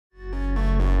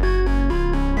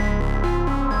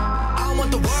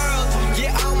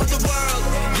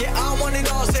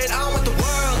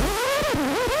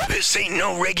This ain't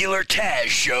no regular Taz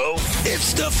show.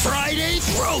 It's the Friday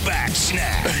Throwback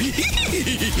Snack.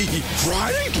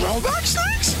 Friday Throwback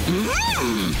Snacks?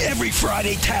 Every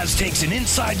Friday, Taz takes an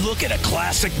inside look at a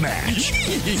classic match.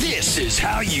 This is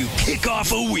how you kick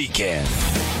off a weekend.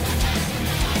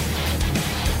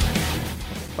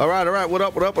 All right. What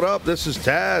up? This is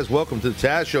Taz. Welcome to the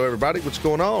Taz Show, everybody. What's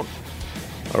going on?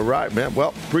 All right, man.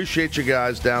 Well, appreciate you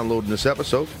guys downloading this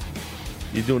episode.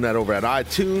 You're doing that over at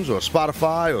iTunes or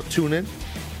Spotify or TuneIn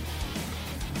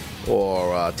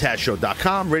or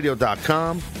TazShow.com,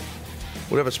 radio.com.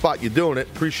 Whatever spot you're doing it.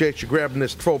 Appreciate you grabbing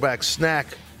this throwback snack.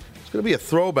 It's going to be a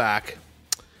throwback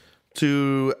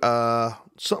to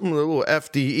something a little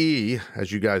FDE,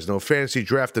 as you guys know, Fantasy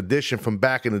Draft Edition from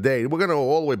back in the day. We're going to go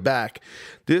all the way back.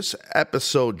 This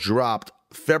episode dropped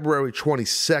February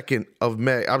 22nd of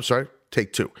May. I'm sorry,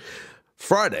 take two.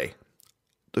 Friday,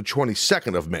 the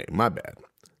 22nd of May. My bad.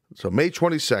 So May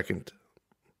 22nd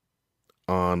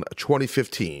on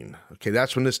 2015. Okay,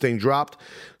 that's when this thing dropped.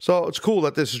 So it's cool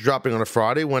that this is dropping on a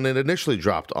Friday when it initially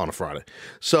dropped on a Friday.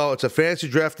 So it's a Fantasy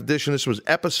Draft Edition. This was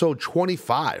episode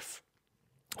 25.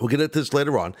 We'll get into this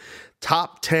later on.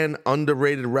 Top 10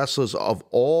 underrated wrestlers of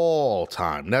all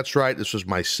time. That's right. This was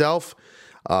myself,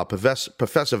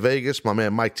 Professor Vegas, my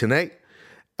man Mike Tenay.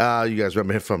 You guys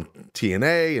remember him from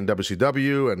TNA and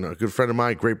WCW, and a good friend of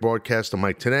mine, great broadcaster,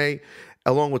 Mike Tenay,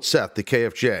 along with Seth, the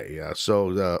KFJ.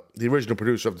 The original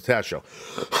producer of the Taz Show.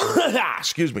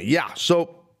 Excuse me. Yeah,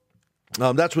 so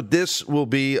that's what this will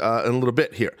be in a little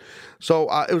bit here. So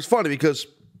it was funny because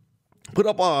put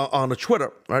up on the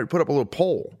Twitter, right? Put up a little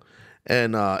poll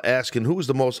and asking who is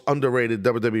the most underrated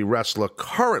WWE wrestler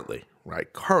currently,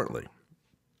 right? Currently.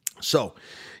 So,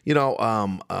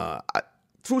 I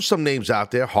threw some names out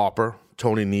there: Harper,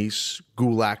 Tony Nese,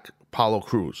 Gulak, Apollo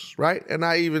Crews, right? And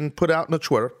I even put out on the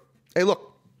Twitter, hey,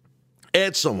 look,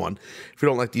 add someone if you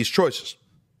don't like these choices.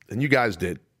 And you guys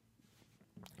did.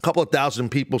 A couple of thousand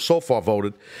people so far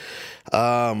voted.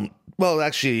 Well,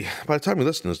 actually, by the time you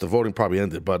listen to this, the voting probably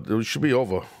ended, but it should be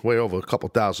way over a couple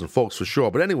thousand folks for sure.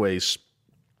 But anyways,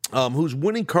 who's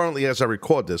winning currently as I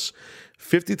record this?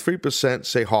 53%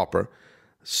 say Harper,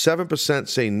 7%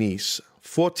 say Nese,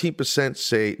 14%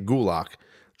 say Gulak,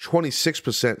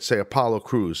 26% say Apollo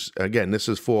Crews. Again, this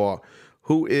is for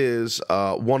who is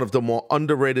one of the more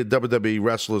underrated WWE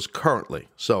wrestlers currently.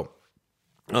 So,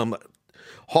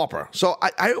 Harper. So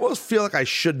I always feel like I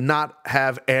should not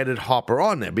have added Harper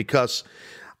on there because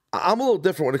I'm a little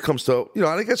different when it comes to,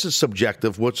 I guess it's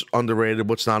subjective, what's underrated,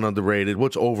 what's not underrated,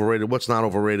 what's overrated, what's not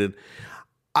overrated.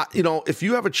 If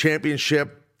you have a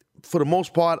championship, for the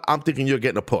most part, I'm thinking you're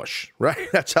getting a push, right?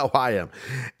 That's how I am.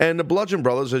 And the Bludgeon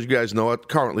Brothers, as you guys know, are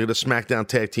currently the SmackDown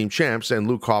Tag Team Champs, and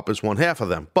Luke Harper's one half of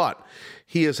them. But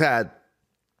he has had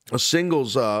a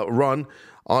singles run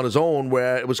on his own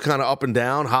where it was kind of up and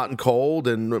down, hot and cold,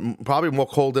 and probably more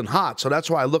cold than hot. So that's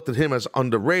why I looked at him as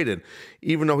underrated,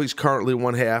 even though he's currently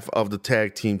one half of the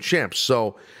Tag Team Champs.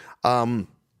 So, I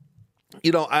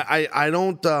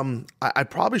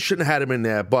probably shouldn't have had him in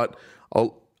there, but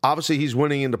obviously, he's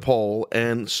winning in the poll,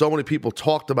 and so many people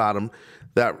talked about him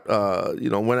that,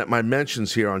 went at my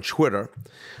mentions here on Twitter.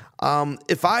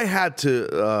 If I had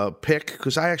to pick,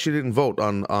 because I actually didn't vote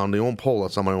on the own poll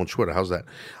that's on my own Twitter. How's that?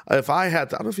 If I had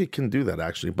to, I don't know if you can do that,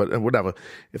 actually, but whatever.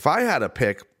 If I had to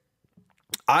pick,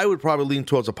 I would probably lean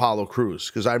towards Apollo Crews,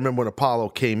 because I remember when Apollo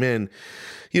came in,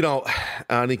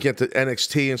 and he get to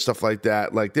NXT and stuff like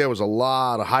that. Like, there was a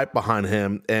lot of hype behind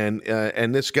him, and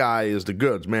this guy is the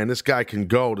goods, man. This guy can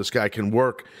go. This guy can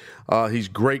work. He's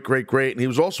great, and he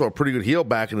was also a pretty good heel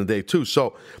back in the day too.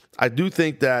 So I do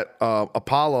think that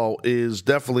Apollo is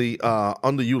definitely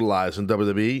underutilized in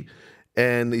WWE,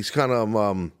 and he's kind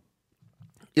of,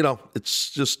 it's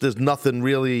just there's nothing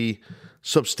really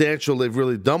substantial they've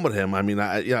really done with him. I mean,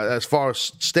 as far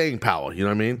as staying power, you know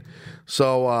what I mean?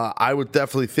 So I would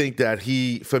definitely think that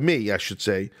he, for me, I should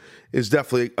say, is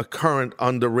definitely a current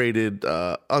underrated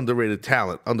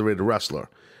talent, underrated wrestler.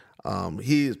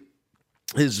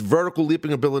 His vertical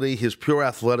leaping ability, his pure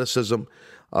athleticism,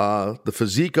 the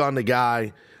physique on the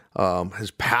guy,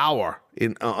 his power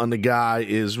on the guy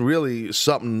is really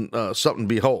something to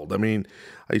behold. I mean,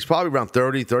 he's probably around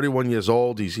 30, 31 years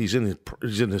old. He's in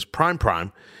his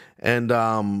prime. And,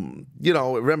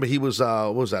 remember he was,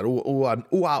 what was that?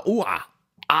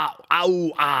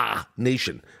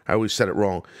 Nation. I always said it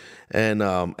wrong.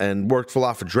 And worked for a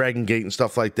lot for Dragon Gate and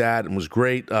stuff like that and was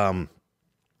great.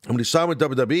 when he signed with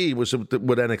WWE, he was with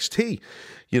NXT,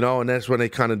 and that's when they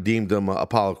kind of deemed him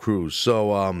Apollo Crews.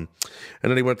 So, and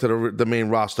then he went to the main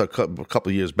roster a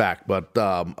couple of years back, but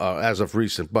as of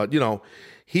recent. But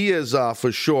he is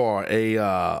for sure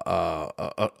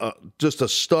just a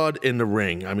stud in the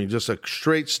ring. I mean, just a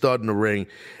straight stud in the ring,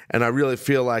 and I really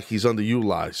feel like he's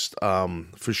underutilized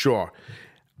for sure.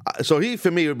 So he,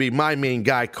 for me, would be my main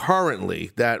guy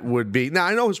currently. That would be, now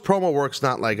I know his promo work's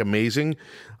not like amazing.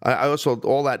 I also,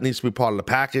 all that needs to be part of the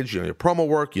package. Your promo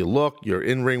work, your look, your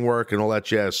in-ring work, and all that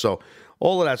jazz. So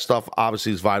all of that stuff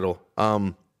obviously is vital.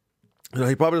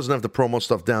 He probably doesn't have the promo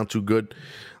stuff down too good.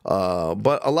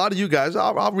 But a lot of you guys,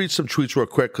 I'll read some tweets real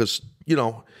quick because,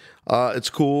 it's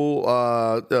cool.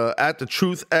 At the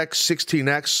Truth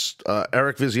X16X,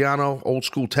 Eric Viziano, old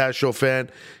school Taz Show fan,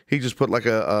 he just put like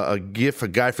a gif, a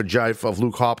guy for jive of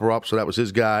Luke Harper up, so that was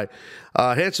his guy.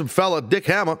 Handsome fella, Dick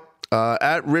Hammer,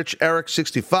 at Rich Eric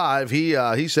 65, he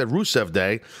said Rusev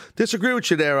Day. Disagree with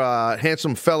you there,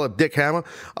 handsome fella, Dick Hammer,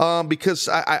 because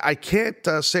I can't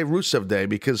say Rusev Day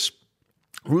because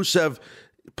Rusev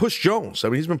pushed Jones. I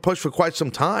mean, he's been pushed for quite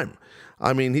some time.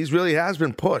 I mean, he really has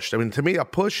been pushed. I mean, to me, a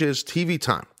push is TV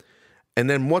time, and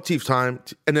then more TV time,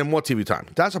 and then more TV time.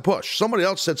 That's a push. Somebody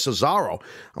else said Cesaro.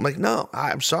 I'm like, no,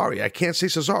 I'm sorry, I can't say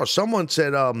Cesaro. Someone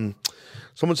said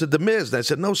The Miz. And I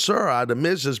said, no, sir, The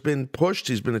Miz has been pushed.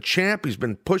 He's been a champ. He's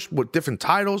been pushed with different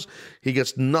titles. He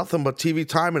gets nothing but TV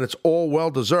time, and it's all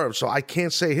well-deserved, so I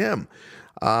can't say him.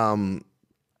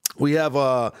 We have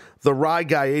the Rye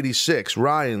Guy 86.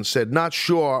 Ryan said, not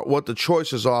sure what the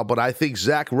choices are, but I think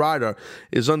Zack Ryder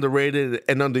is underrated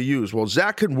and underused. Well,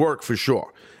 Zack can work for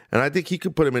sure, and I think he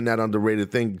could put him in that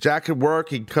underrated thing. Zack could work.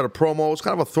 He can cut a promo. It's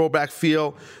kind of a throwback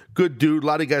feel. Good dude. A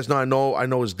lot of you guys know I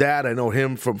know his dad. I know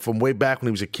him from way back when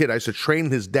he was a kid. I used to train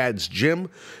in his dad's gym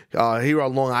here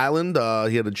on Long Island.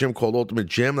 He had a gym called Ultimate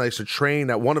Gym. I used to train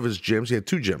at one of his gyms. He had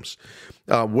two gyms.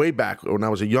 Way back when I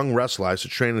was a young wrestler, I used to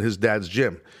train in his dad's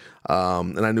gym.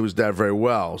 And I knew his dad very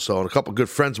well. So and a couple of good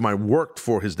friends of mine worked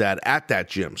for his dad at that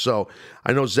gym. So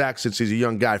I know Zack since he's a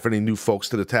young guy. For any new folks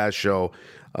to the Taz Show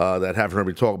that haven't heard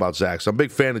me talk about Zack. So I'm a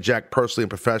big fan of Jack personally and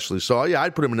professionally. So yeah,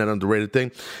 I'd put him in that underrated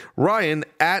thing. Ryan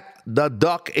at the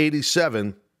Duck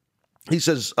 87. He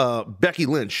says, Becky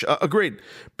Lynch. Agreed.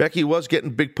 Becky was getting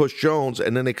big push Jones,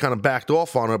 and then they kind of backed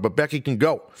off on her, but Becky can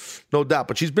go, no doubt.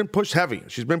 But she's been pushed heavy.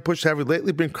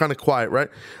 Lately, been kind of quiet, right?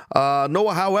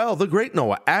 Noah Howell, the great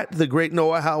Noah, at the great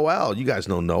Noah Howell. You guys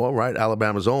know Noah, right?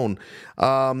 Alabama's own.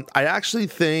 I actually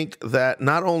think that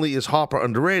not only is Harper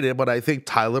underrated, but I think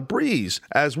Tyler Breeze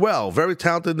as well. Very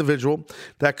talented individual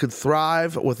that could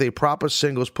thrive with a proper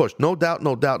singles push. No doubt.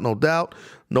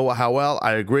 Noah Howell,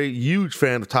 I agree. Huge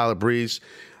fan of Tyler Breeze.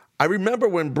 I remember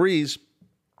when Breeze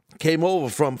came over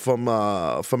from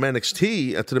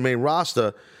NXT to the main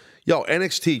roster. Yo,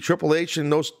 NXT, Triple H,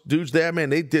 and those dudes there,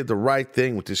 man, they did the right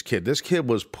thing with this kid. This kid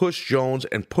was pushed Jones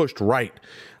and pushed right,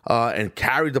 and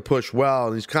carried the push well.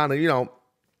 And he's kind of,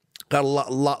 got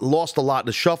lost a lot in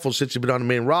the shuffle since he's been on the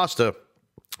main roster.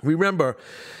 Remember,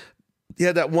 he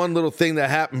had that one little thing that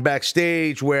happened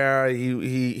backstage where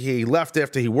he left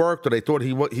after he worked, or they thought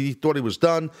he thought he was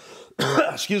done.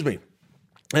 Excuse me.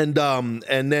 And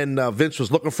then Vince was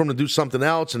looking for him to do something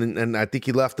else, and I think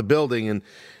he left the building, and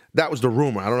that was the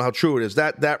rumor. I don't know how true it is.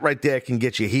 That right there can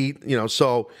get you heat,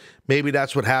 so maybe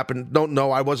that's what happened. Don't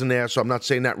know. I wasn't there, so I'm not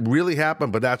saying that really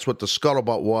happened, but that's what the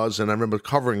scuttlebutt was, and I remember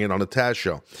covering it on the Taz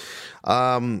Show.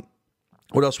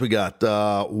 What else we got?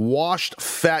 Washed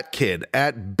Fat Kid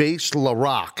at Base La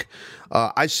Rock.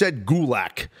 I said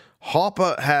Gulak.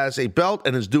 Harper has a belt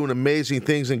and is doing amazing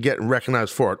things and getting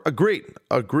recognized for it.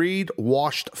 Agreed.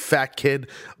 Washed Fat Kid.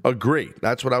 Agreed.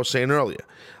 That's what I was saying earlier.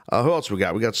 Who else we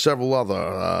got? We got several other.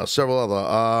 Let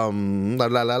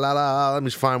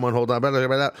me find one. Hold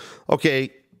on.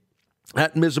 Okay.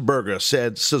 At Ms. Burger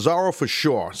said Cesaro for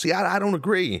sure. See, I don't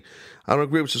agree. I don't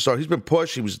agree with Cesaro. He's been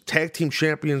pushed. He was tag team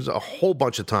champions a whole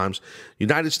bunch of times.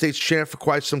 United States champ for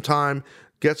quite some time.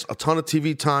 Gets a ton of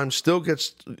TV time. Still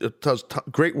does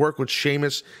great work with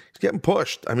Sheamus. He's getting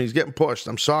pushed. He's getting pushed.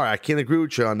 I'm sorry. I can't agree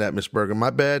with you on that, Miss Berger.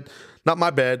 My bad. Not my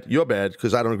bad. Your bad,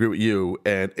 because I don't agree with you,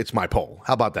 and it's my poll.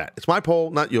 How about that? It's my poll,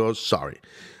 not yours. Sorry.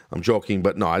 I'm joking,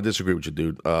 but no, I disagree with you,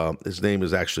 dude. His name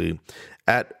is actually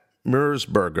at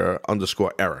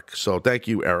Mersberger_Eric. So thank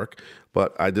you, Eric.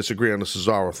 But I disagree on the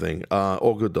Cesaro thing.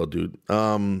 All good, though, dude.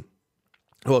 Who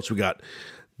else we got?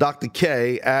 Dr.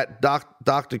 K at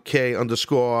Dr.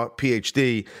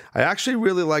 K_PhD. I actually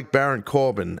really like Baron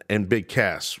Corbin and Big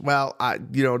Cass. Well,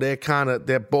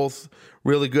 they're both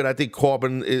really good. I think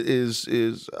Corbin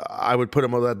is I would put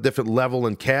him on a different level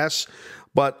than Cass.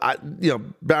 But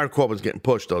Baron Corbin's getting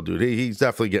pushed though, dude. He's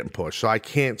definitely getting pushed. So I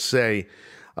can't say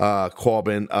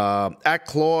Corbin. At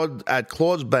Claude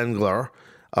Bengler,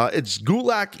 it's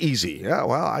Gulak easy. Yeah,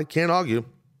 well, I can't argue.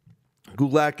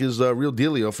 Gulak is a real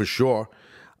dealio for sure.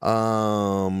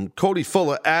 Cody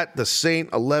Fuller at the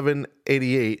Saint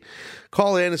 1188.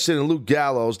 Carl Anderson and Luke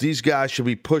Gallows, these guys should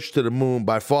be pushed to the moon.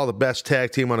 By far the best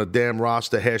tag team on the damn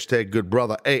roster. Hashtag good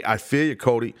brother. Hey, I feel you,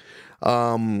 Cody.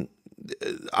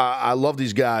 I love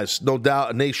these guys, no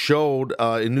doubt. And they showed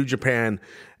in New Japan,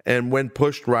 and when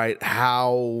pushed right,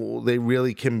 how they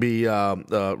really can be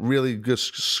really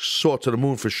just soared to the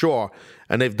moon for sure.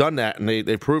 And they've done that, and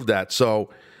they proved that. So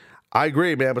I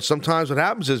agree, man. But sometimes what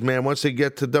happens is, man, once they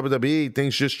get to WWE,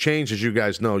 things just change, as you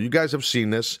guys know. You guys have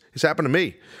seen this. It's happened to me.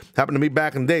 It happened to me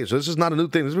back in the day. So this is not a new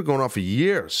thing. This has been going on for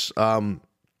years.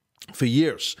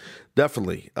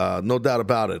 Definitely. No doubt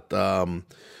about it.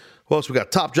 Who else we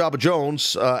got? Top Jobber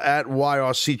Jones at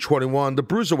YRC21. The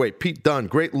Bruiserweight, Pete Dunne.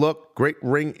 Great look, great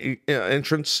ring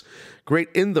entrance, great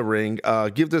in the ring.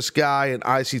 Give this guy an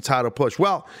IC title push.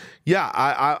 Well, yeah,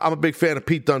 I'm a big fan of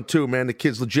Pete Dunne too, man. The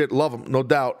kid's legit. Love him, no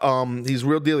doubt. He's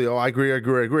real dealio. I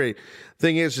agree.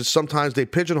 Thing is sometimes they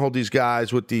pigeonhole these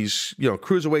guys with these,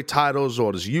 cruiserweight titles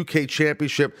or this UK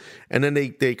championship, and then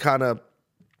they kind of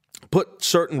put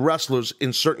certain wrestlers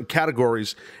in certain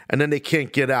categories, and then they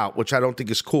can't get out, which I don't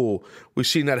think is cool. We've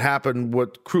seen that happen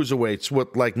with cruiserweights,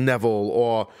 with like Neville,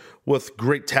 or with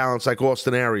great talents like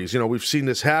Austin Aries. We've seen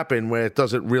this happen where it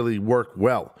doesn't really work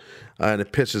well, and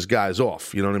it pisses guys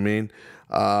off. You know what I mean?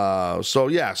 So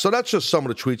that's just some of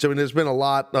the tweets. I mean, there's been a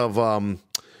lot of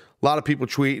people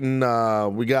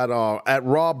tweeting. We got at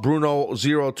Rob Bruno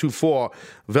 024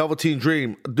 Velveteen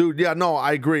Dream, dude. Yeah, no,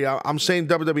 I agree. I'm saying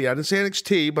WWE. I didn't say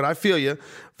NXT, but I feel you.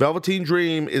 Velveteen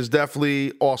Dream is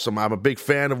definitely awesome. I'm a big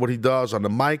fan of what he does on the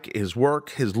mic, his work,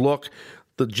 his look,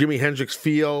 the Jimi Hendrix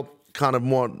feel. Kind of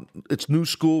more, it's new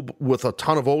school with a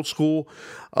ton of old school.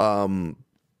 But,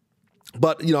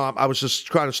 I was just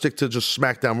trying to stick to just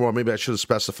SmackDown Raw. Maybe I should have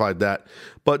specified that.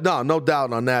 But no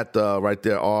doubt on that right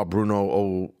there.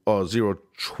 Bruno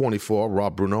 024,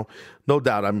 Rob Bruno. No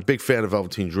doubt. I'm a big fan of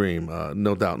Velveteen Dream.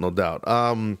 No doubt.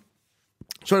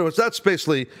 So anyways, that's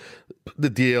basically the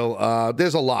deal.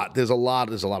 There's a lot of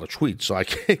tweets, so I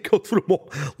can't go through them all.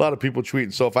 A lot of people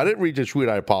tweeting. So if I didn't read your tweet,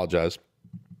 I apologize.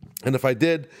 And if I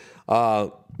did,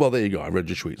 well, there you go. I read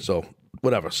your tweet. So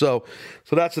whatever. So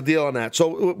that's the deal on that. So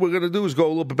what we're going to do is go a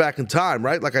little bit back in time,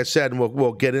 right? Like I said, and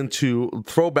we'll get into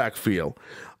throwback feel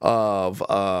of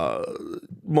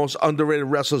most underrated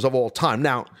wrestlers of all time.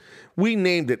 Now, we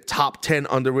named it top 10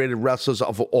 underrated wrestlers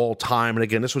of all time. And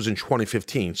again, this was in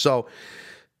 2015. So,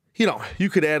 you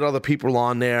could add other people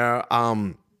on there.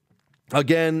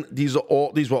 Again, these were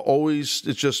always,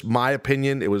 it's just my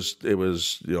opinion. It was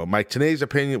Mike Tenay's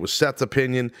opinion. It was Seth's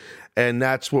opinion. And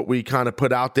that's what we kind of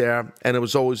put out there. And it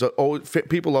was always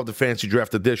people love the Fancy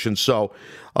Draft Edition. So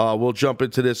we'll jump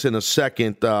into this in a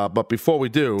second. But before we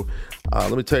do,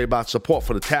 let me tell you about support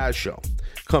for the Taz Show.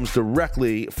 Comes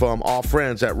directly from our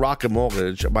friends at Rocket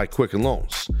Mortgage by Quicken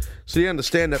Loans. So you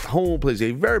understand that home plays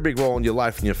a very big role in your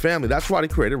life and your family. That's why they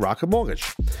created Rocket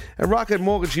Mortgage. And Rocket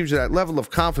Mortgage gives you that level of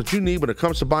confidence you need when it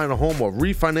comes to buying a home or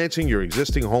refinancing your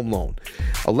existing home loan,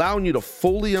 allowing you to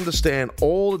fully understand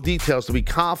all the details to be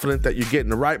confident that you're getting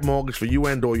the right mortgage for you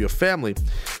and or your family.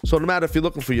 So no matter if you're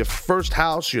looking for your first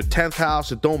house, your 10th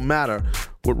house, it don't matter.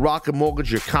 With Rocket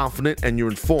Mortgage, you're confident and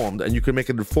you're informed, and you can make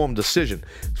an informed decision.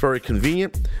 It's very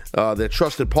convenient. Their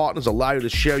trusted partners allow you to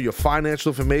share your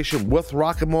financial information with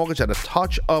Rocket Mortgage at a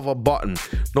touch of a button.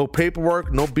 No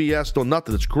paperwork, no BS, no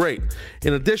nothing. It's great.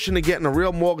 In addition to getting a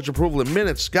real mortgage approval in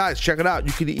minutes, guys, check it out.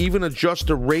 You can even adjust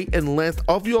the rate and length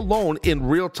of your loan in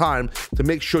real time to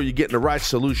make sure you're getting the right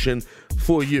solution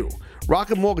for you.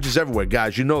 Rocket Mortgage is everywhere,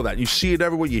 guys. You know that. You see it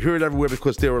everywhere. You hear it everywhere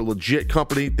because they're a legit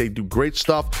company. They do great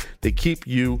stuff. They keep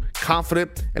you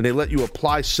confident, and they let you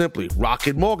apply simply.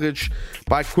 Rocket Mortgage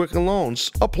by Quicken Loans.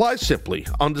 Apply simply,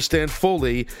 understand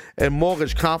fully, and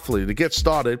mortgage confidently. To get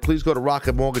started, please go to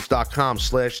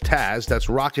rocketmortgage.com/Taz. That's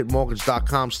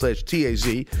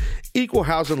rocketmortgage.com/TAZ. Equal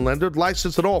housing lender,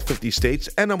 licensed in all 50 states.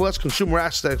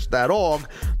 NMLSConsumerAccess.org,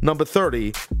 number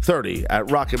 3030 at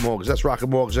Rocket Mortgage. That's Rocket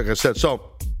Mortgage, like I said. So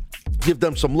give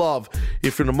them some love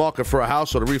if you're in the market for a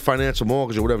house or to refinance a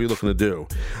mortgage or whatever you're looking to do.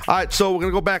 All right, so we're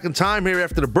going to go back in time here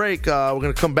after the break. We're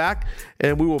going to come back,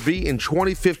 and we will be in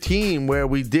 2015 where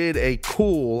we did a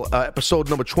cool episode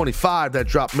number 25 that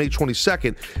dropped May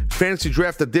 22nd, Fantasy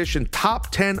Draft Edition,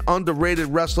 Top 10 Underrated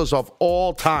Wrestlers of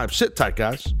All Time. Sit tight,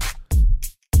 guys.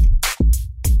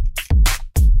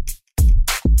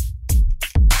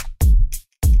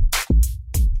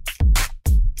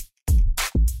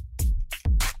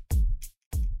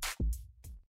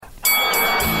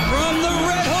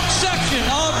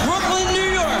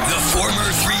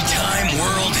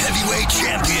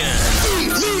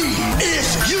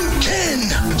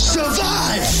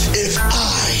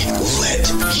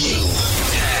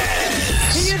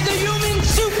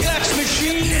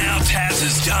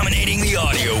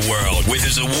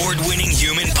 America's award-winning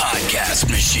human podcast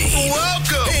machine.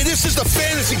 Welcome. Hey, this is the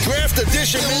Fantasy Draft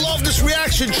Edition. I love this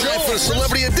reaction show for the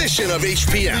celebrity edition of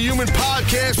HPM. The human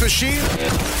podcast machine.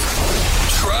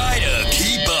 Try to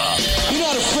keep up. You're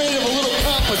not afraid of a little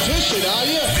competition, are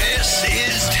you? This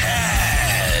is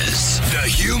Taz, the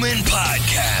human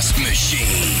podcast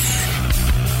machine.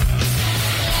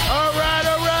 All right.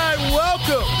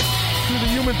 Welcome to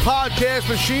the Human Podcast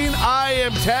Machine. I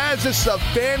am Taz. This is a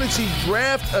Fantasy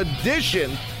Draft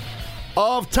edition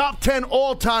of Top 10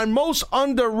 All-Time Most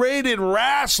Underrated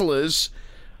Wrestlers.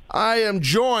 I am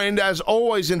joined, as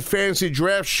always in Fantasy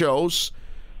Draft shows,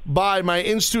 by my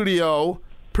in-studio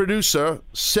producer,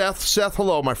 Seth. Seth,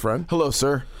 hello, my friend. Hello,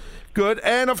 sir. Good.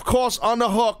 And, of course, on the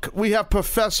hook, we have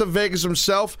Professor Vegas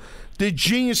himself, the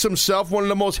genius himself, one of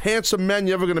the most handsome men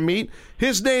you're ever going to meet.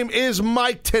 His name is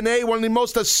Mike Tenay, one of the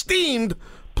most esteemed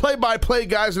play-by-play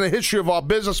guys in the history of our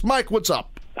business. Mike, what's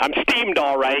up? I'm steamed,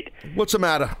 all right. What's the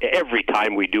matter? Every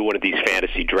time we do one of these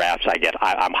fantasy drafts,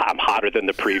 I'm hotter than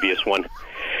the previous one.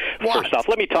 What? First off,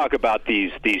 let me talk about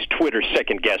these Twitter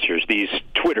second guessers, these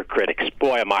Twitter critics.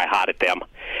 Boy, am I hot at them.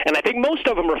 And I think most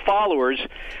of them are followers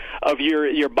of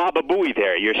your Baba Booey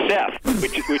there, your Seth,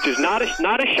 which is not a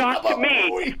shock to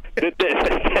me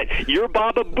that your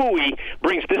Baba Booey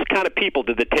brings this kind of people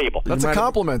to the table. That's a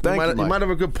compliment. Thank you, Mike. You might have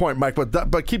a good point, Mike,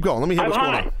 but keep going. Let me hear what's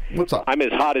going on. What's up? I'm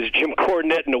as hot as Jim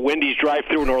Cornette in the Wendy's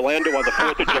drive-thru in Orlando on the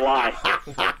 4th of July.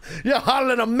 You're hotter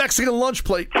than a Mexican lunch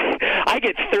plate. I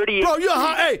get 38. Bro, you're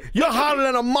hot. Hey, you're hotter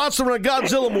than a monster in a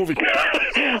Godzilla movie.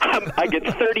 I get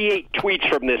 38 tweets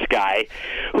from this guy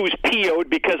who's PO'd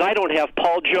because I don't have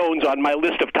Paul Jones on my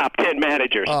list of top 10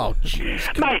 managers. Oh,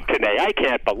 jeez. Mike Tenay, I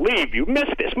can't believe you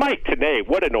missed this. Mike Tenay,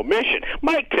 what an omission.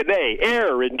 Mike Tenay,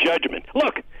 error in judgment.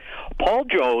 Look, Paul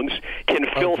Jones can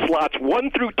fill slots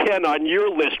 1 through 10 on your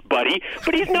list, buddy,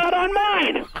 but he's not on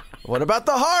mine. What about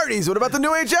the Hardys? What about the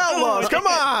New Age Outlaws? Come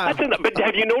on. But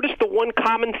have you noticed the one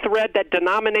common thread, that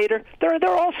denominator? They're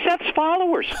all Seth's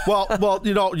followers. Well,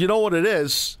 you know what it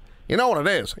is. You know what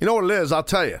it is, I'll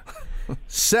tell you.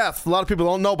 Seth, a lot of people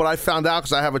don't know, but I found out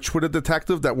because I have a Twitter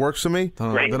detective that works for me.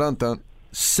 Dun.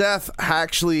 Seth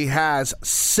actually has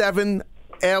 7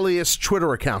 alias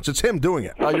Twitter accounts. It's him doing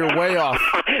it. Oh, you're way off.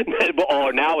 Oh,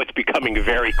 now it's becoming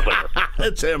very clear.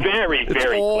 It's him. Very it's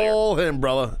clear. all him,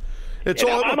 brother. It's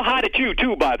all. I'm hot at you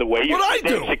too, by the way. You're What I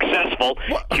do? Successful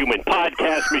human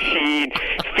podcast machine,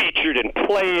 featured in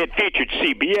Play It, featured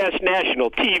CBS,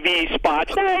 national TV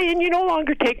spots, and you no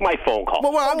longer take my phone call.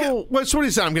 Well, so what are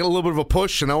you saying? I'm getting a little bit of a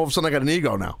push, and all of a sudden I got an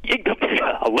ego now.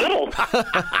 A little.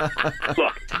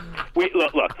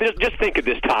 Look. Just think of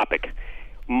this topic.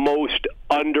 Most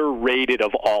underrated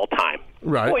of all time.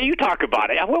 Right. Well, you talk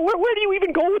about it. Where do you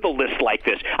even go with a list like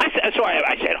this? I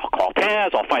said, I'll call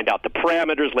Taz. I'll find out the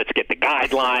parameters. Let's get the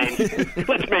guidelines.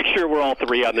 Let's make sure we're all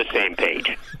three on the same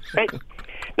page. Right?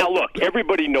 Now, look,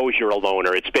 everybody knows you're a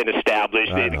loner. It's been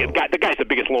established. The guy's the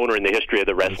biggest loner in the history of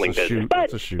the wrestling business. But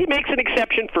he makes an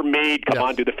exception for me. Come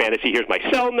on, do the fantasy. Here's my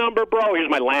cell number, bro. Here's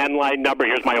my landline number.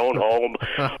 Here's my own home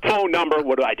phone number.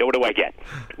 What do I do? What do I get?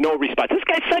 No response. This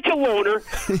guy's such a loner.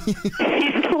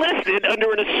 He's listed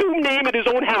under an assumed name at his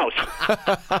own house.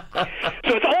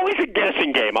 So it's always a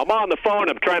guessing game. I'm on the phone.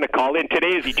 I'm trying to call in.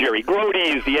 Today, is he Jerry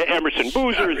Grody? Is he Emerson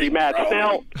Boozer? Is he Matt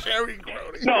Snell? Jerry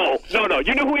Grody. No.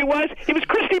 You know who he was? He was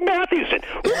Christy Mathewson.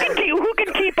 Who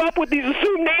can keep up with these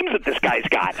assumed names that this guy's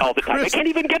got all the time? I can't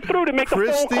even get through to make a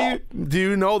phone call. Do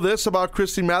you know this about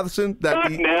Christy Mathewson?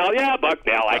 Bucknell.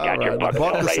 Bucknell. I got your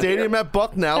Bucknell The right stadium here. at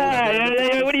Bucknell.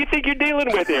 What do you think you're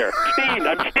dealing with here?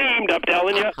 I'm steamed, I'm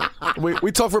telling you.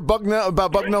 We talked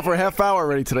about Bucknell for a half hour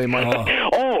already today, Mike.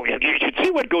 Oh, you should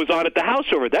see what goes on at the house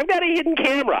over there. I've got a hidden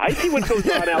camera. I see what goes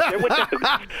on out there.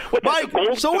 Mike,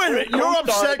 so wait a minute. You're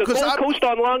upset because the Gold Coast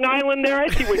on Long Island there. I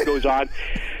see what goes on.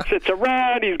 Sits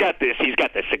around. He's got the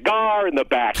cigar in the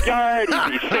backyard.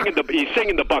 He's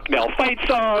singing the Bucknell fight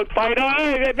song. Fight on.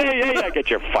 Hey, I get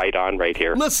your fight on right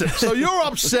here. Listen, so you're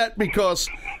upset because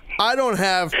I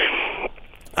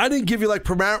didn't give you like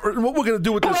parameters. What we're going to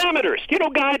do with this? Parameters,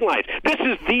 guidelines. This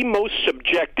is the most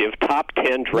subjective top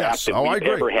 10 draft that we've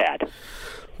ever had.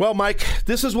 Well, Mike,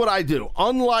 this is what I do.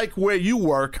 Unlike where you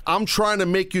work, I'm trying to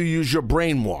make you use your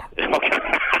brain more.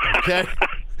 Okay?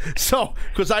 So,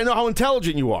 because I know how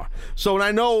intelligent you are. So, when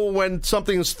I know when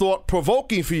something is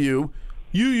thought-provoking for you,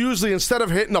 you usually, instead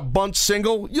of hitting a bunt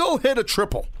single, you'll hit a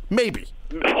triple. Maybe.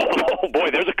 Oh,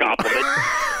 boy, there's a compliment.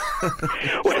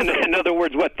 In other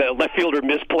words, the left fielder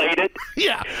misplayed it?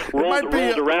 Yeah. Rolled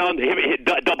around, hit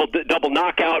double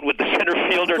knockout with the center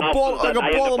fielder.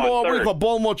 A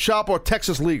Baltimore chop or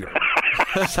Texas leaguer.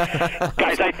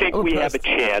 Guys, I think we have a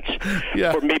chance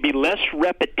for maybe less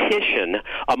repetition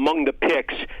among the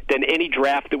picks than any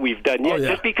draft that we've done yet,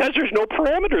 just because there's no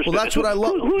parameters. Well, that's what I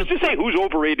love. Who's to say who's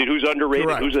overrated, who's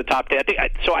underrated, who's the top 10?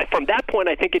 From that point,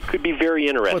 I think it could be very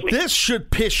interesting. But this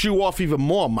should piss you off even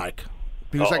more, Mike.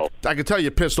 Because I can tell you're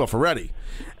pissed off already.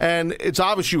 And it's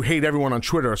obvious you hate everyone on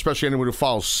Twitter, especially anyone who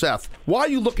follows Seth. Why are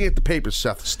you looking at the papers,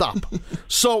 Seth? Stop.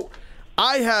 So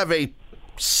I have a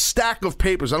stack of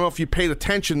papers. I don't know if you paid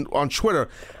attention on Twitter.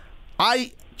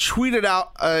 I tweeted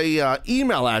out a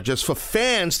email address for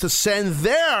fans to send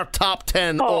their top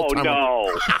 10 all-time.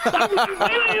 Oh,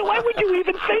 no. Why would you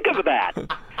even think of that?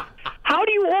 How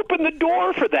do you open the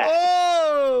door for that?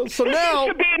 Oh, so now... This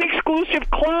should be an exclusive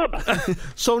club.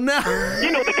 So now...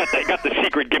 You know, they got the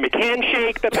secret gimmick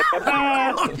handshake.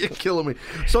 You're killing me.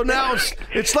 So now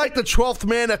it's like the 12th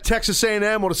man at Texas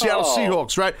A&M or the Seattle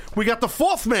Seahawks, right? We got the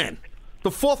fourth man.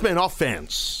 The fourth man, our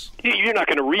fans. You're not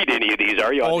going to read any of these,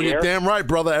 are you? You're damn right,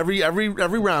 brother. Every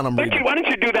round I'm reading. Why don't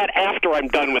you do that after I'm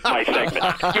done with my segment?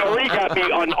 You already got me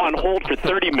on hold for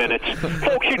 30 minutes.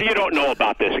 Folks, you don't know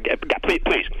about this.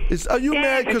 Please. Are you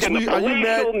mad?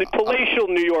 Palatial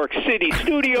New York City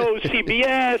studios,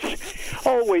 CBS,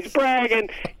 always bragging.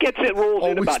 Gets it,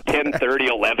 rolls in about 10:30,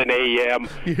 11 a.m.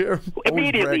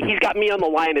 Immediately, he's got me on the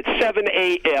line at 7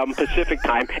 a.m. Pacific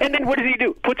time. And then what does he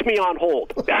do? Puts me on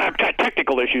hold.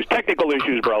 Technical issues,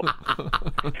 bro.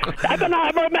 I'm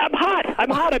hot.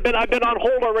 I've been on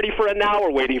hold already for an hour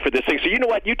waiting for this thing. So you know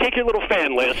what? You take your little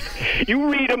fan list.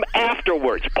 You read them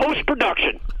afterwards.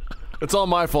 Post-production. It's all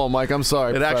my fault, Mike. I'm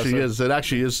sorry. It actually is. It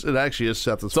actually is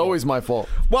Seth's It's always my fault.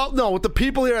 Well, no, what the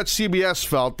people here at CBS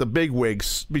felt, the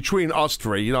bigwigs, between us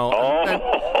three,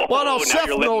 Seth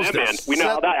knows this. We know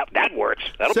how that works.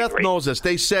 Seth knows this.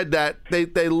 They said that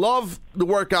they love the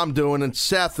work I'm doing and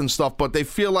Seth and stuff, but they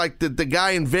feel like the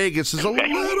guy in Vegas is a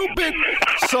little bit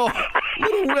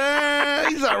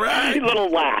he's all right. He's a little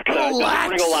lax. Doesn't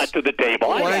bring a lot to the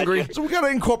table. Angry. So we got to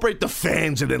incorporate the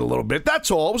fans in it a little bit.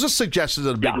 That's all. It was a suggestion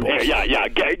to the big boys. Yeah.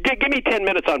 Give me 10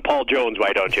 minutes on Paul Jones,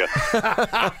 why don't you?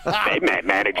 Hey,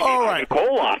 man. All right.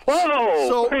 Cola. Whoa.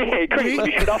 So hey, great. Let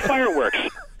me shoot off fireworks.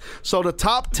 So the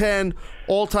top 10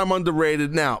 all-time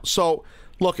underrated now. So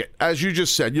look, as you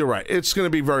just said, you're right. It's going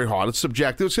to be very hard. It's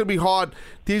subjective. It's going to be hard.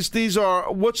 These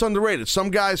are what's underrated.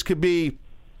 Some guys could be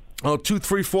 2,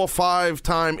 3, 4,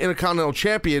 5-time Intercontinental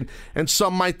Champion, and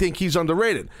some might think he's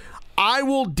underrated. I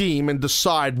will deem and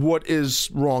decide what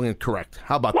is wrong and correct.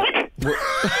 How about that?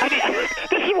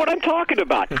 This is what I'm talking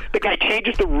about. The guy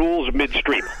changes the rules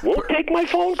midstream. Won't take my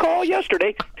phone call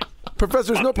yesterday.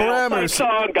 Professor, there's no parameters.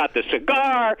 Song, got the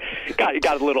cigar,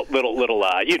 got a little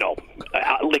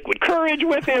liquid courage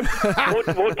with him.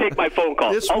 Won't take my phone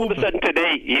call. All of a sudden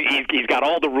today, he's got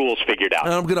all the rules figured out.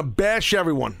 And I'm going to bash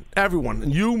everyone.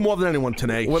 You more than anyone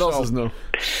today. What else is new?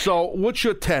 So what's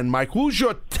your 10, Mike? Who's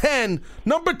your 10,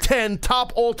 number 10,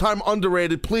 top all-time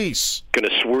underrated, please? Going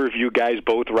to swerve you guys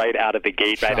both right out of the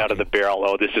gate, right out of the barrel.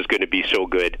 Oh, this is going to be so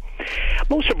good.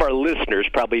 Most of our listeners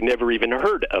probably never even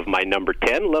heard of my number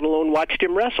 10, let alone watched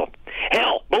him wrestle.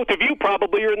 Hell, both of you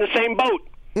probably are in the same boat.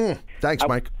 Thanks,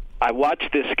 Mike. I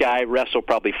watched this guy wrestle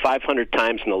probably 500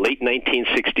 times in the late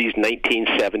 1960s,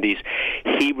 1970s.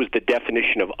 He was the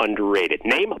definition of underrated.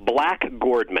 Name, Black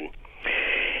Gordman.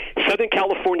 Southern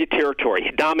California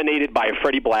territory, dominated by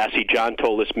Freddie Blassie, John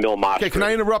Tolis, Mil Mastro. Okay, can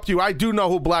I interrupt you? I do know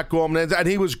who Black Gorman is, and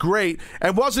he was great.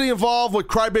 And wasn't he involved with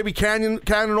Crybaby Canyon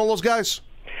and all those guys?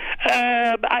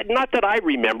 Not that I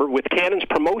remember. With Cannon's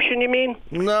promotion, you mean?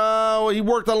 No, he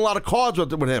worked on a lot of cards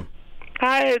with him.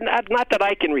 Not that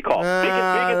I can recall. Big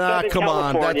in Southern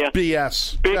California. That's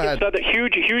BS. Big in Southern,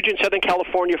 huge in Southern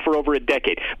California for over a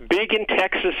decade. Big in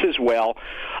Texas as well.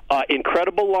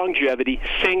 Incredible longevity,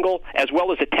 single, as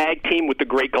well as a tag team with the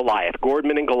Great Goliath,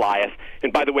 Gordman and Goliath.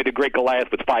 And by the way, the Great Goliath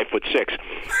was 5'6".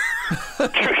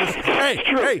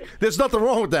 Hey, there's nothing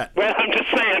wrong with that. Well, I'm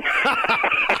just saying.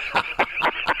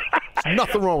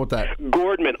 Nothing wrong with that.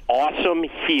 Gordman, awesome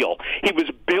heel. He was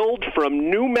billed from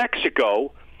New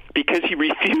Mexico because he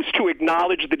refused to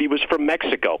acknowledge that he was from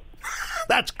Mexico.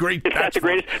 That's great. That's the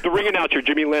greatest. The ring announcer,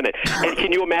 Jimmy Lennon. And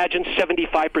can you imagine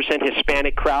 75%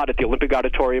 Hispanic crowd at the Olympic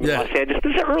Auditorium in Los Angeles?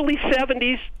 This is the early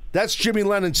 70s. That's Jimmy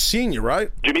Lennon Sr.,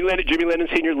 right? Jimmy Lennon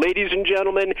Sr., ladies and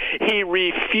gentlemen, he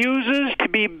refuses to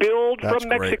be billed from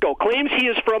Mexico. Great. Claims he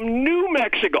is from New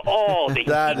Mexico. Oh,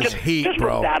 that is heat, just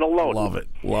bro. From that alone. Love it.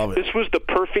 This was the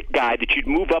perfect guy that you'd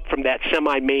move up from that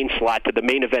semi-main slot to the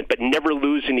main event, but never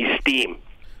lose any steam.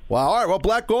 Wow. All right. Well,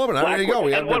 Black Gorman. There you go.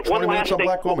 We have 20 minutes on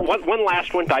Black Gorman. One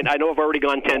last one. I know I've already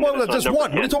gone 10 minutes. Just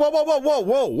one.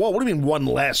 Whoa. What do you mean one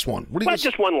last one?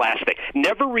 Just one last thing.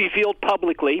 Never revealed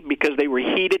publicly because they were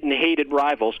heated and hated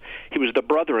rivals. He was the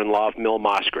brother-in-law of Mil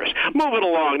Moskris. Moving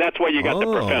along. That's why you got the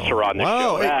professor on the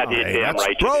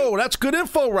show. That's good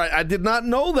info, right? I did not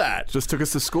know that. Just took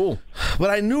us to school. But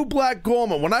I knew Black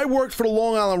Gorman. When I worked for the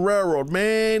Long Island Railroad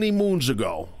many moons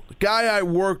ago, the guy I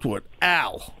worked with,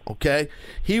 Al, okay,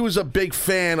 he was a big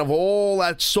fan of all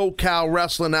that SoCal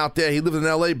wrestling out there. He lived in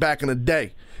L.A. back in the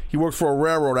day. He worked for a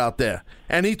railroad out there.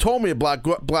 And he told me about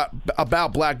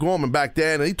Black Gorman back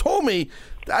then. And he told me,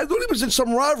 I thought he was in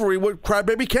some rivalry with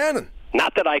Crybaby Cannon.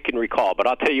 Not that I can recall, but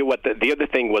I'll tell you what, the other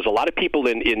thing was a lot of people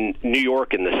in New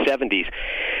York in the 70s,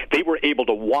 they were able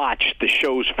to watch the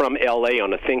shows from L.A.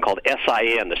 on a thing called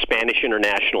SIN, the Spanish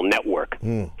International Network.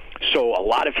 So a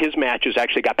lot of his matches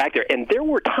actually got back there. And there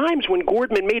were times when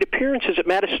Gordman made appearances at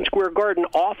Madison Square Garden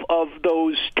off of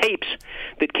those tapes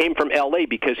that came from L.A.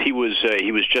 because he was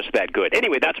just that good.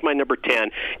 Anyway, that's my number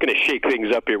 10. Going to shake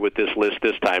things up here with this list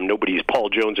this time. Nobody's Paul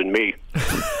Jones and me.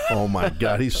 Oh, my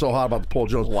God. He's so hot about the Paul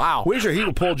Jones. Wow. Where's your heat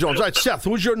with Paul Jones? All right, Seth,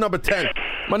 who's your number 10?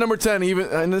 My number 10,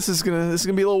 and this is gonna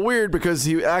be a little weird because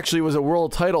he actually was a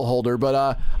world title holder, but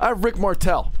I have Rick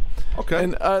Martel. Okay.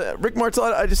 And Rick Martel,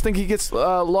 I just think he gets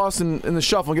lost in the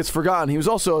shuffle and gets forgotten. He was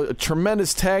also a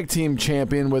tremendous tag team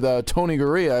champion with Tony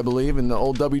Gurria, I believe, in the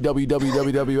old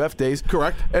WWF days.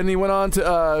 Correct. And he went on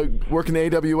to work in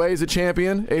the AWA as a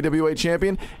champion, AWA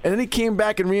champion. And then he came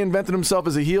back and reinvented himself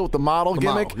as a heel with the model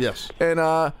gimmick. Model, yes. And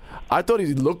I thought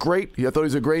he looked great. I thought he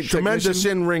was a great tremendous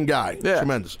technician. in-ring guy. Yeah.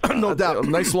 Tremendous. No doubt. A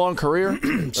nice long career.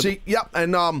 See, yep.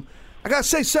 And I got to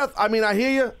say, Seth, I mean, I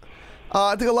hear you.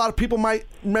 I think a lot of people might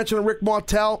mention Rick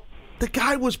Martel. The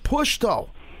guy was pushed, though.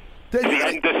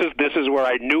 This is where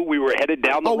I knew we were headed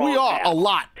down the wrong we are. path. A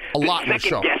lot in the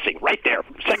show. Second guessing, right there.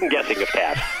 Second guessing of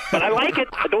path. But I like it.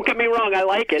 Don't get me wrong, I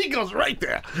like it. He goes right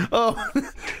there. No,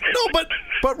 but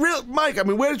real, Mike, I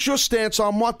mean, where's your stance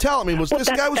on Martel? I mean, this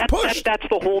guy was pushed? That's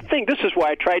the whole thing. This is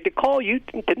why I tried to call you.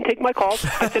 Didn't take my calls.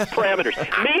 I said parameters.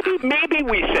 Maybe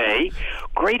we say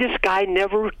greatest guy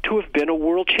never to have been a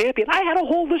world champion. I had a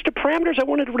whole list of parameters I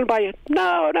wanted to run by you.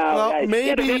 No. Well,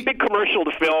 maybe. He had a big commercial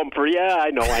to film for. Yeah,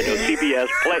 I know. CBS.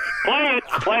 Play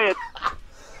it.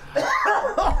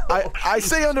 I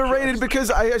say underrated because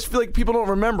I just feel like people don't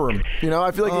remember him. You know,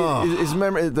 I feel like his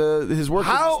work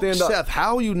doesn't stand up. Seth,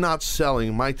 how are you not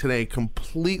selling Mike today?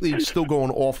 Completely still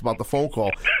going off about the phone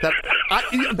call. That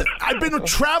I've been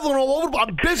traveling all over.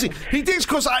 I'm busy. He thinks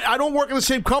because I don't work in the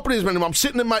same company as him. I'm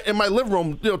sitting in my living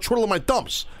room, twiddling my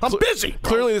thumbs. I'm busy.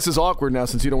 Clearly, this is awkward now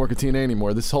since you don't work at TNA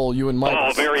anymore. This whole you and Mike.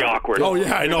 Oh, very awkward. Oh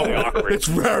yeah, I know. It's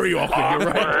very awkward.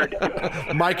 You're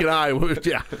right. Mike and I,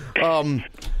 yeah.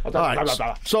 All right.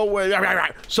 So wait,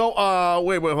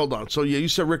 hold on. So yeah, you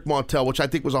said Rick Martel, which I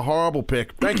think was a horrible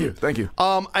pick. Thank you.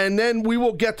 And then we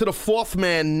will get to the fourth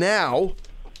man now.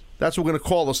 That's what we're going to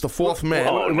call us, the fourth man.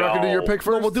 Oh, We're not going to do your pick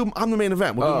first? No, I'm the main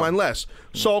event. We'll do mine last.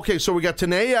 So, okay, so we got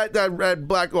Tenay at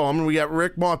Black Gorman. We got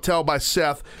Rick Martel by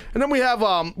Seth. And then we have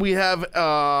what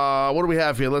do we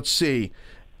have here? Let's see.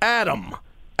 Adam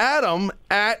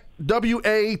at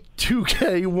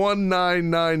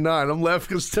WA2K1999. I'm laughing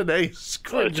because today's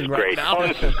cringing right now. Oh,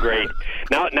 this is great.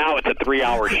 Now it's a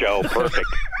 3-hour show. Perfect.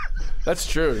 That's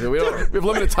true. We have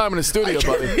limited time in the studio,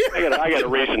 buddy. I got a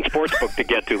racing sports book to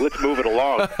get to. Let's move it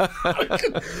along. As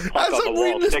I'm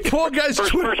reading this poor guy's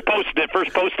first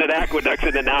posted Aqueducts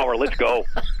in an hour. Let's go.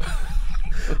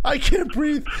 I can't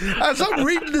breathe. As I'm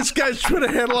reading this guy's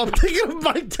Twitter handle, I'm thinking of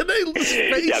Mike today's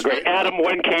face. Yeah, great. Adam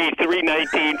 1K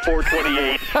 319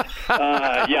 428.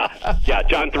 Yeah.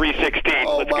 John 316.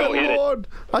 Oh, Let's my go hit Lord.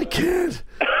 I can't.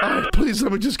 All right, please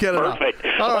let me just get it out. Perfect.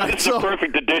 All right, It's a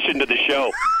perfect addition to the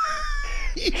show.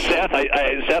 Seth,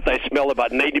 I smell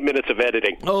about 90 minutes of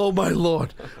editing. Oh, my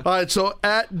Lord. All right, so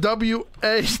at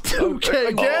WA2K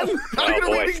again? Oh,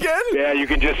 boy. Again? Yeah, you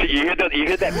can just you hear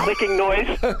that clicking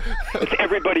noise? It's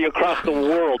everybody across the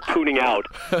world tuning out.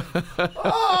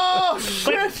 Oh,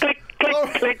 shit.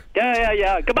 Click.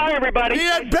 Yeah. Goodbye, everybody. He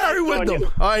had Barry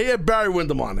Windham. He had Barry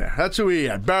Windham on there. That's who he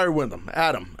had. Barry Windham.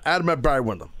 Adam at Barry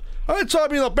Windham. All right,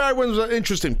 so, Barry Windham's an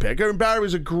interesting pick. Barry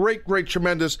was a great,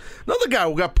 tremendous. Another guy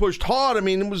who got pushed hard.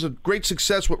 It was a great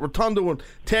success with Rotundo and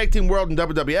Tag Team World and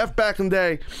WWF back in the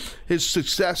day. His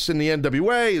success in the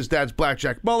NWA, his dad's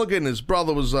Blackjack Mulligan, his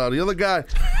brother was the other guy.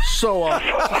 So,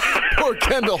 poor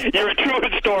Kendall. You're a true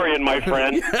historian, my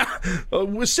friend. Yeah.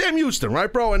 With Sam Houston,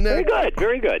 right, bro? And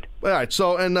very good. All right,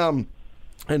 so, and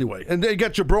anyway, and then you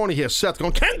got Jabroni here, Seth,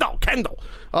 going, Kendall.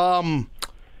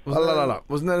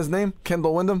 Wasn't that his name?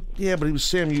 Kendall Windham? Yeah, but he was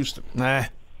Sam Houston. Nah.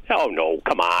 Oh, no,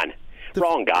 come on.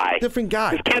 Wrong guy. Different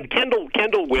guy. Kendall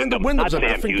Windham, Wyndham's not a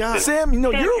Sam different Houston. guy. Sam,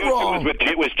 no, Sam you're Houston wrong.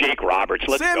 Was Jake Roberts.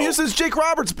 Let's Sam go. Houston's Jake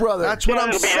Roberts' brother. That's what I'm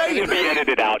It'll saying. be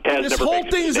edited out. Taz This never whole makes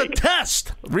a thing is a mistake.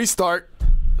 test. Restart.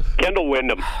 Kendall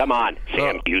Windham. Come on.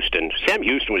 Sam Houston. Sam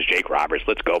Houston was Jake Roberts.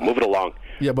 Let's go. Move it along.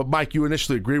 Yeah, but Mike, you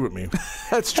initially agreed with me.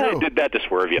 That's I true. did that to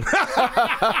swerve you.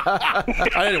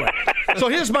 Anyway, so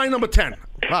here's my number 10.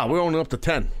 Wow, we're only up to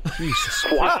 10. Jesus.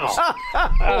 Wow.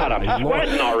 God, I'm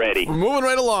sweating already. We're moving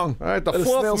right along. All right, the At a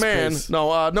fourth snail's man. pace.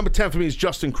 No, number 10 for me is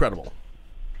Just Incredible.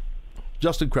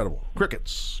 Just Incredible.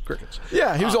 Crickets.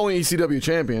 Yeah, he was only ECW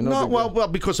champion. No, big deal. well,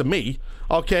 because of me.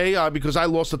 Okay, because I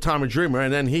lost to Tommy Dreamer,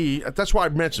 and then that's why I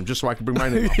mentioned him, just so I could bring my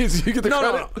name up. You get the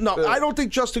credit. No, I don't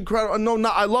think Just Incredible. No,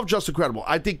 I love Just Incredible.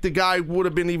 I think the guy would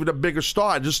have been even a bigger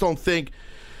star. I just don't think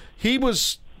he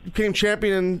became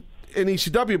champion in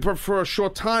ECW for a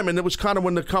short time, and it was kind of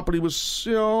when the company was,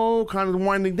 kind of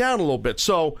winding down a little bit.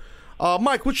 So,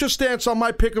 Mike, what's your stance on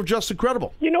my pick of Just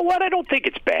Incredible? You know what? I don't think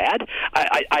it's bad.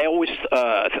 I always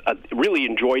really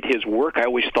enjoyed his work. I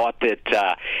always thought that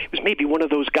he was maybe one of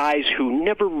those guys who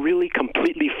never really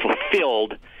completely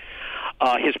fulfilled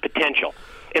his potential.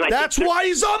 And That's why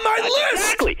he's on my list.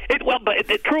 Exactly.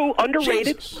 True,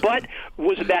 underrated, Jesus. but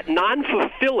was that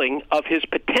non-fulfilling of his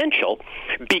potential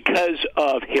because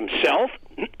of himself,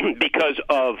 because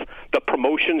of the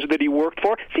promotions that he worked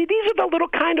for? See, these are the little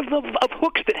kind of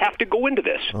hooks that have to go into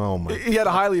this. Oh my! He had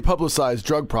a highly publicized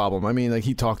drug problem. I mean, like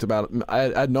he talked about it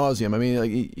ad nauseum. I mean,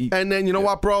 like he And then you know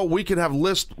what, bro? We could have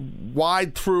lists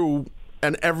wide through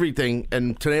and everything,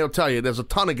 and today I'll tell you, there's a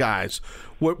ton of guys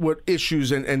with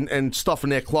issues and stuff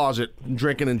in their closet,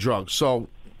 drinking and drugs. So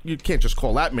you can't just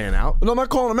call that man out. No, I'm not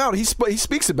calling him out. He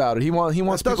speaks about it. He wants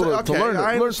people to learn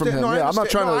from him. I I'm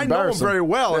not trying to embarrass him. I know him very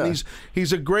well, Yeah. and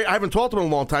he's a great. I haven't talked to him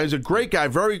in a long time. He's a great guy,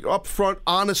 very upfront,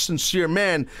 honest, sincere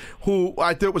man who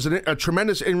I thought was a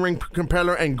tremendous in-ring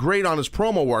competitor and great on his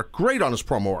promo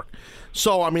work.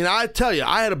 So, I mean, I tell you,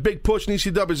 I had a big push in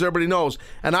ECW, as everybody knows,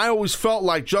 and I always felt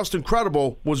like Just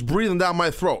Incredible was breathing down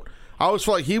my throat. I always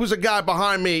felt like he was a guy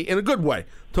behind me, in a good way,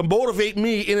 to motivate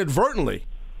me inadvertently.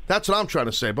 That's what I'm trying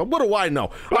to say, but what do I know?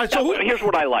 All right, so here's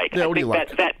what I like. Yeah, I what do you think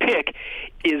like? that pick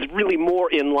is really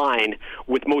more in line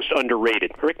with most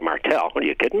underrated. Rick Martel. What are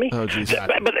you kidding me? Oh, geez. So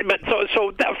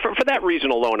for that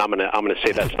reason alone, I'm gonna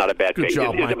say that's not a bad Good pick.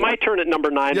 job, is it Michael. my turn at number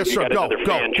 9? Yes, You sir. got Go, another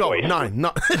fan go. choice? 9.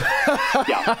 No.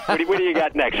 Yeah. What do you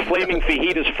got next? Flaming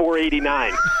Fajitas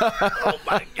 489. Oh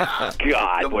my God!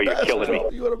 God, boy, you're killing me.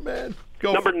 You're a man.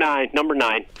 Go. Number 9.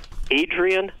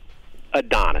 Adrian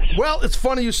Adonis. Well, it's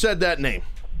funny you said that name.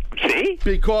 See?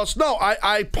 Because, no,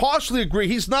 I partially agree.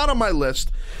 He's not on my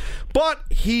list, but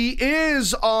he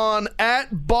is on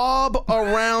at Bob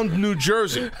Around New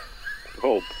Jersey.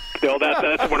 Oh, no,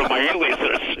 that's one of my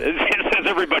aliases, as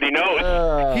everybody knows.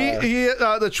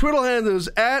 The Twitter handle is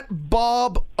at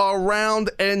Bob Around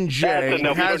NJ. That's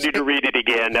enough. You don't need to read it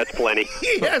again. That's plenty.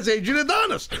 He has Adrian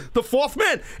Adonis, the fourth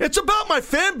man. It's about my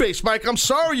fan base, Mike. I'm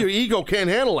sorry your ego can't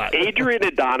handle that. Adrian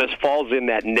Adonis falls in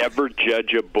that never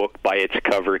judge a book by its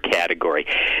cover category.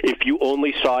 If you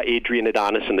only saw Adrian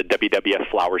Adonis in the WWF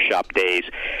Flower Shop days,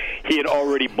 he had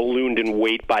already ballooned in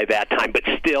weight by that time, but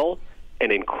still an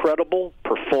incredible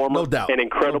performer, No doubt. an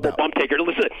incredible No doubt. bump taker.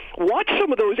 Listen, watch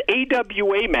some of those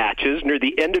AWA matches near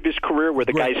the end of his career where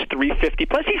the guy's 350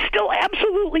 plus. He's still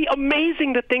absolutely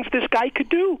amazing, the things this guy could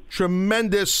do.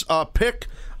 Tremendous pick.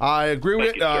 I agree with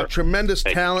Thank you, it. sir. Tremendous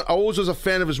Thank talent. I always was a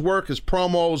fan of his work, his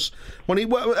promos. When he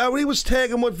was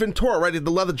tagging with Ventura, right?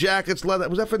 The leather jackets, was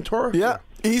that Ventura? Yeah.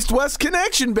 East-West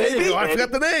connection, There you baby. go. I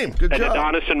forgot the name. Good And job.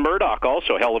 Adonis and Murdoch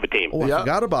also, hell of a team. Oh, I Yeah.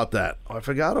 forgot about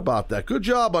that. Good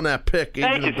job on that pick.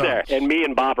 Thank you, Adrian sir. Adonis. And me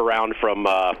and Bob Around from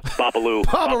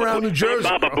Babalu. Bob Around, New Jersey,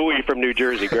 Baba bro. Booey from New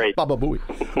Jersey. Great. Baba Booey.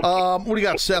 What do you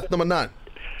got, Seth? Number 9.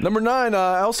 Number 9,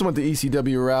 I also went the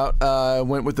ECW route.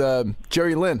 Went with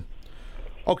Jerry Lynn.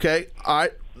 Okay. All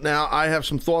right. Now, I have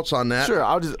some thoughts on that. Sure,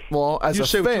 as You a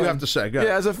say fan, what you have to say. Go ahead.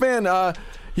 Yeah, as a fan,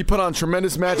 he put on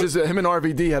tremendous matches. Him and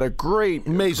RVD had a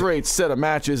great set of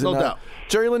matches. No And, doubt.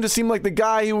 Jerry Lynn just seemed like the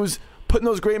guy who was putting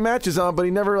those great matches on, but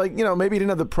he never, maybe he didn't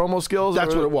have the promo skills.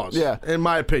 That's what it was. Yeah. In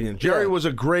my opinion. Jerry Yeah. was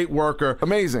a great worker.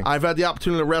 Amazing. I've had the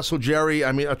opportunity to wrestle Jerry.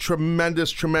 I mean, a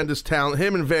tremendous talent.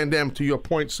 Him and Van Damme, to your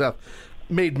point, Seth,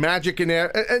 made magic in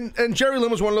there. And Jerry Lynn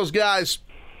was one of those guys.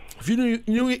 If you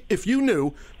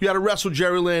knew you had to wrestle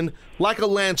Jerry Lynn like a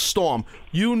Lance Storm,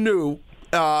 you knew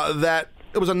that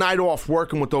it was a night off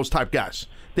working with those type guys.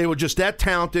 They were just that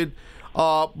talented.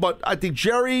 But I think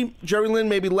Jerry Lynn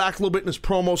maybe lacked a little bit in his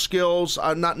promo skills.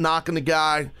 I'm not knocking the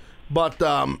guy, but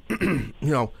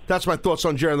that's my thoughts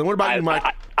on Jerry Lynn. What about you, Mike?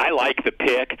 I like the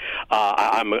pick.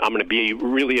 I'm going to be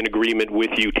really in agreement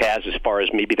with you, Taz, as far as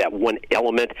maybe that one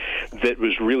element that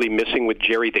was really missing with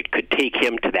Jerry that could take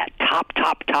him to that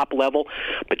top level.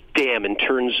 But damn, in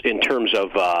terms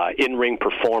of in-ring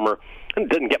performer, it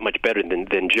doesn't get much better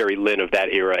than Jerry Lynn of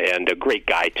that era, and a great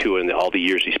guy, too, in all the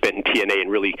years he spent in TNA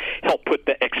and really helped put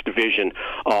the X Division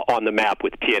on the map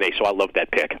with TNA, so I love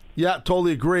that pick. Yeah,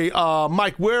 totally agree.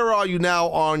 Mike, where are you now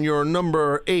on your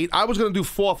number 8? I was going to do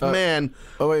fourth man.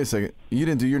 Oh, wait a second. You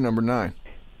didn't do your number 9.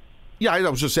 Yeah, I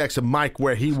was just asking Mike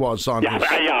where he was on his.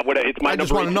 It's my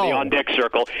number 8 in the on-deck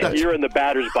circle. You're in the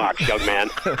batter's box, young man.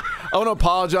 I want to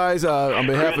apologize on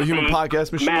behalf of Human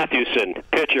Podcast Machine. Mathewson,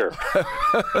 pitcher.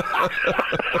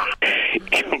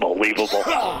 Unbelievable.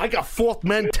 Oh, I got fourth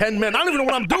men, 10 men. I don't even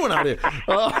know what I'm doing out here.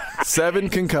 7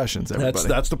 concussions, everybody.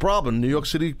 That's the problem. New York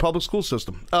City public school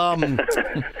system.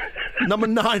 Number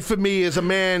 9 for me is a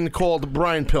man called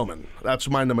Brian Pillman. That's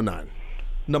my number 9.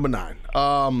 Number 9.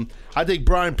 I think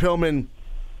Brian Pillman,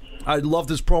 I loved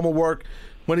his promo work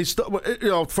when he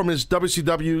from his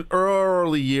WCW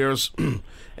early years,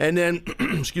 and then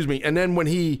and then when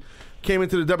he came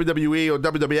into the WWE or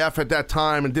WWF at that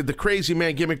time and did the Crazy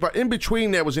Man gimmick, but in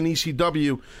between there was an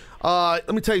ECW.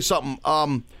 Let me tell you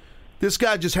something. This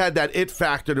guy just had that it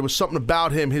factor. There was something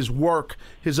about him, his work,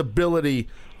 his ability.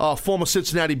 Former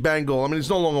Cincinnati Bengal. I mean, he's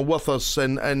no longer with us,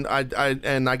 and I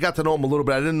got to know him a little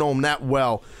bit. I didn't know him that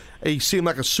well. He seemed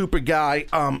like a super guy,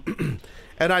 and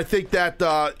I think that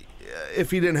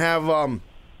if he didn't have,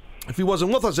 if he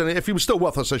wasn't with us, and if he was still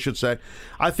with us, I should say,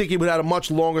 I think he would have had a much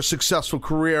longer, successful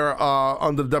career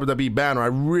under the WWE banner. I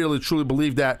really, truly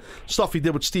believe that. Stuff he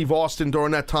did with Steve Austin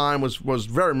during that time was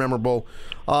very memorable.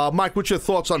 Mike, what's your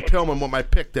thoughts on Pillman with my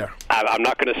pick there? I'm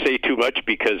not going to say too much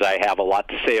because I have a lot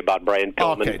to say about Brian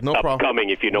Pillman upcoming,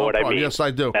 if you know what I mean. Yes,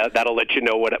 I do. That'll let you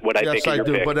know what I think of your pick. Yes, I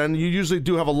do, but then you usually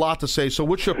do have a lot to say. So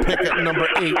what's your pick at number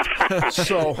 8?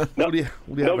 So what do you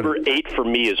number 8 for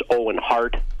me is Owen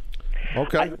Hart.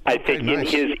 Okay. I think in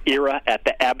his era, at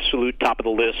the absolute top of the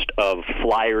list of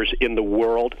flyers in the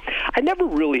world, I never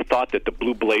really thought that the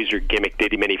Blue Blazer gimmick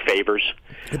did him any favors.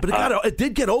 Yeah, but it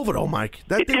did get over, though, Mike.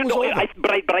 That thing was over.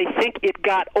 But I think it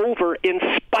got over in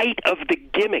spite of the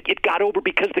gimmick. It got over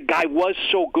because the guy was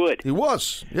so good. He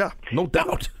was, yeah, no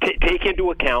doubt. Take into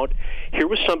account, here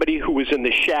was somebody who was in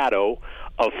the shadow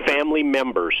of family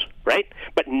members, right?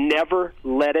 But never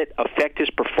let it affect his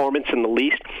performance in the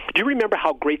least. Do you remember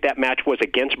how great that match was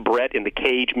against Brett in the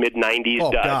Cage mid-'90s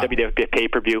WWE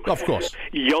pay-per-view? Of course.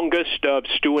 Youngest of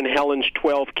Stu and Helen's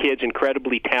 12 kids,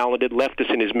 incredibly talented, left us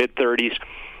in his mid-30s.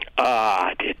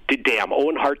 Damn,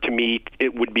 Owen Hart to me,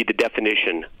 it would be the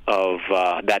definition of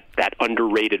that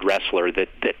underrated wrestler that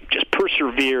just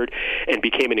persevered and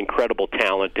became an incredible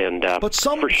talent. And but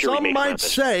some might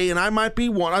say, and I might be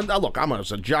one. Look, I'm a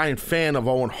giant fan of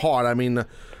Owen Hart. I mean,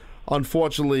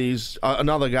 unfortunately, he's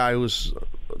another guy who's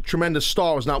a tremendous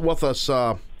star, was not with us.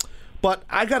 But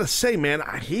I got to say, man,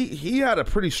 he had a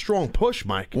pretty strong push,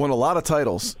 Mike. Won a lot of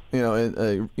titles.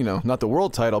 Not the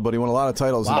world title, but he won a lot of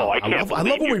titles. Wow, I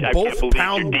love when we both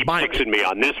pound Mike. Me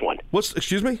on this one.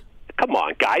 Excuse me? Come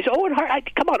on, guys. Owen Hart,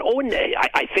 Owen,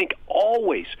 I think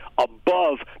always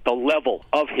above the level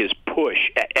of his push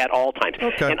at all times.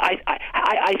 Okay. And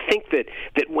I think that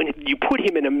when you put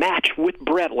him in a match with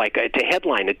Brett, like to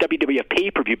headline a WWF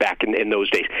pay-per-view back in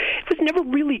those days, it was never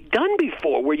really done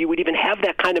before where you would even have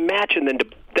that kind of match and then to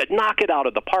knock it out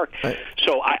of the park. Right.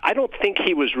 So I don't think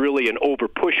he was really an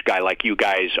over-push guy like you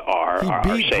guys are.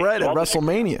 He beat Brett at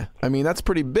WrestleMania. I mean, that's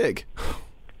pretty big.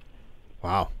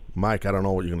 Wow. Mike, I don't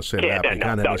know what you're going to say to that, but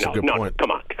kind of makes a good point. Come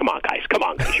on,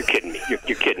 guys. You're kidding me.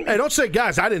 You're kidding me. Hey, don't say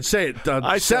guys. I didn't say it.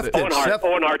 I Seth said did. it.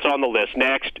 Owen Hart's on the list.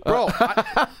 Next. Bro,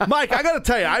 Mike, I got to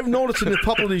tell you, I've noticed in a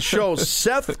couple of these shows,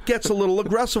 Seth gets a little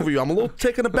aggressive with you. I'm a little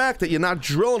taken aback that you're not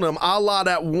drilling him, a la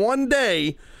that one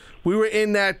day we were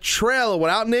in that trailer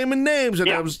without naming names, and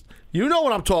there was... You know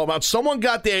what I'm talking about. Someone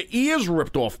got their ears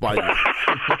ripped off by you.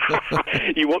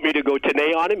 You want me to go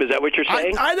Tanay on him? Is that what you're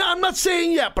saying? I'm not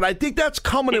saying yet, but I think that's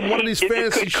coming in one of these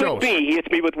fantasy shows. Could be. He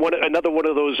hits me with another one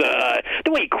of those,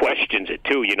 the way he questions it,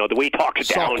 too, the way he talks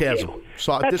sarcasm.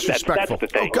 down. Disrespectful.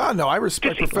 That's the thing. Oh, God, no. I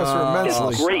respect Professor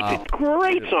immensely. It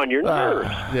grates on your nerves.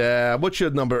 Yeah. What's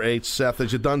your number 8, Seth?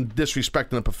 Has you done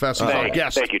disrespecting the professor? Thank you,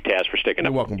 Taz, for sticking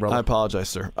up. You're welcome, brother. I apologize,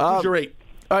 sir. Who's your 8?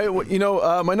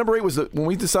 My number 8 was when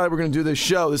we decided we're going to do this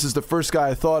show. This is the first guy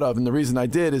I thought of, and the reason I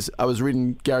did is I was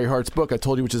reading Gary Hart's book. I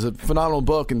told you, which is a phenomenal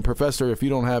book. And Professor, if you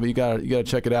don't have it, you got to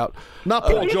check it out. Not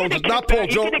Paul Jones. Not Paul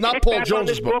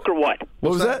Jones's book. Or what?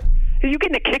 What was that? Are you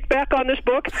getting a kickback on this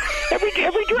book?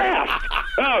 Every draft.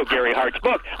 Oh, Gary Hart's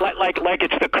book, like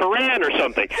it's the Quran or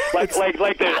something. Like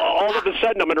all of a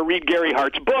sudden I'm going to read Gary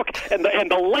Hart's book, and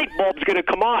the light bulb's going to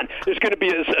come on. There's going to be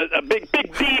a big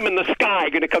beam in the sky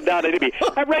going to come down into me.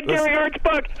 I read Gary Hart's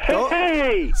book.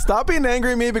 Hey! Stop being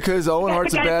angry at me because Owen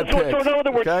Hart's a bad pick. So in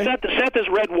other words, okay? Seth has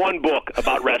read one book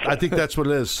about wrestling. I think that's what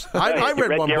it is. I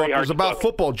read one book. It was about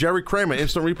football. Jerry Kramer,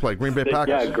 instant replay, Green Bay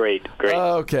Packers. Yeah, great.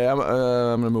 Okay, I'm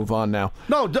going to move on now.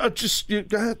 No, just go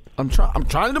ahead. I'm trying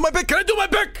to do my pick. Can I do my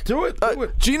pick? Do it.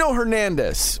 Gino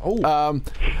Hernandez. Oh.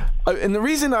 And the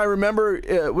reason I remember,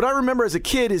 what I remember as a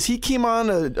kid is he came on,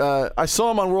 I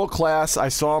saw him on World Class, I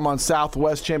saw him on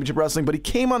Southwest Championship Wrestling, but he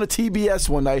came on a TBS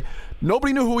one night.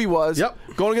 Nobody knew who he was. Yep.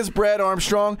 Going against Brad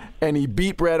Armstrong, and he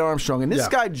beat Brad Armstrong. And this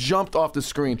guy jumped off the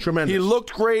screen. Tremendous. He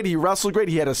looked great. He wrestled great.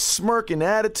 He had a smirk and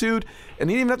attitude, and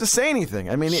he didn't even have to say anything.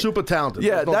 I mean, super talented.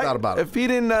 Yeah, There's no doubt about it. If he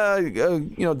didn't,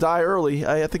 die early,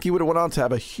 I think he would have went on to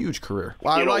have a huge career.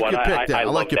 Well, I like your pick, Dan. I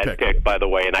like your pick, by the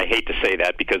way, and I hate to say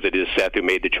that because it is Seth who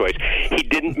made the choice. He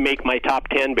didn't make my top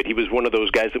 10, but he was one of those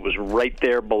guys that was right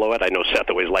there below it. I know Seth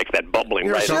always likes that bubbling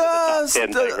right just under the top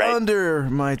 10 thing, right? Under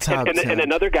my top 10. And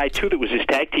another guy, too, that was his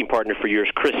tag team partner for years,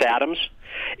 Chris Adams,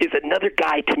 is another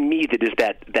guy to me that is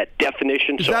that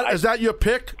definition. Is that your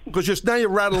pick? Because now you're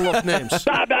rattling off names.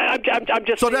 I'm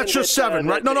just so that's just seven,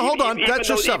 right? No, hold on. That's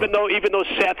just seven. Even though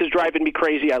Seth is driving me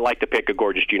crazy, I like to pick a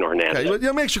gorgeous Gino Hernandez. Okay,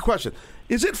 let me ask you a question.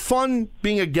 Is it fun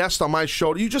being a guest on my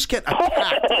show? Do you just get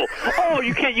attacked?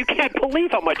 You can't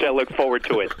believe how much I look forward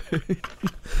to it.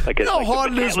 You know how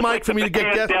hard it is, Mike, for me to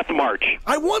get guests? Death March.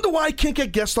 I wonder why I can't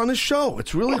get guests on this show.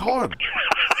 It's really hard.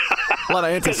 A lot of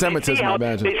anti-Semitism, I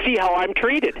imagine. They see how I'm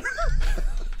treated.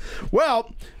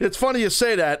 Well, it's funny you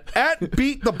say that. At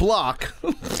Beat the Block.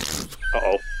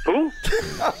 Uh-oh. Who?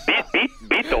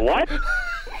 Beat the what?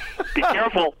 Be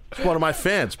careful. It's one of my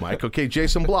fans, Mike. Okay,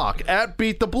 Jason Block. At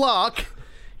Beat the Block,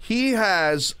 he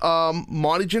has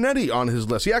Marty Jannetty on his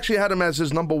list. He actually had him as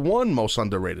his number one most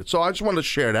underrated. So I just wanted to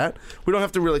share that. We don't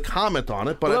have to really comment on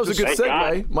it. But that was a good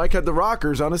segue. Mike had the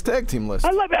Rockers on his tag team list.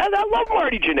 I love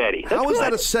Marty Jannetty. How is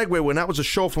that a segue when that was a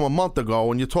show from a month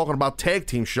ago and you're talking about tag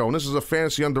team show and this is a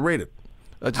fantasy underrated?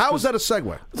 How is that a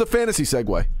segue? It's a fantasy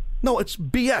segue. No, it's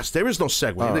BS. There is no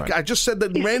segue. Right. I just said the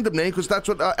random name because that's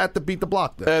what at the Beat the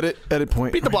Block did. Edit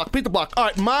point. Beat the Block. Beat the Block. All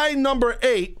right, my number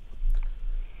 8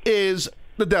 is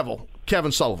the Devil,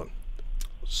 Kevin Sullivan.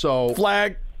 So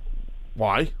flag.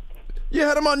 Why? You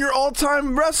had him on your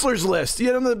all-time wrestlers list. You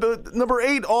had him the number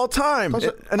 8 all-time,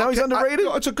 and now he's underrated.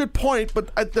 It's a good point, but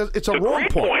it's a wrong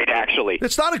great point. Actually,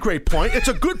 it's not a great point. It's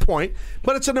a good point,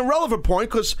 but it's an irrelevant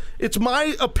point because it's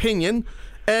my opinion.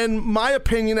 And my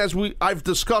opinion, as I've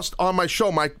discussed on my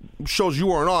show, my shows you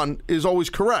weren't on, is always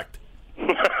correct.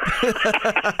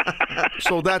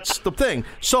 So that's the thing.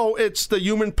 So it's the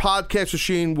Human Podcast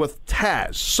Machine with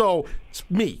Taz. So it's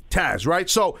me, Taz, right?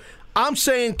 So I'm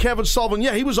saying Kevin Sullivan,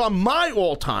 yeah, he was on my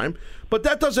all-time, but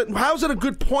that doesn't, how's it a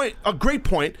good point, a great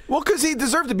point? Well, because he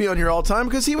deserved to be on your all-time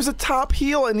because he was a top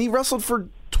heel and he wrestled for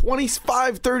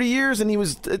 25, 30 years, and he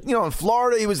was, in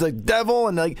Florida, he was the Devil,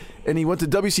 and he went to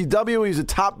WCW. He was a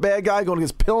top bad guy going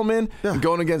against Pillman and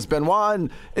going against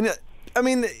Benoit, and I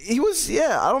mean, he was,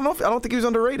 I don't think he was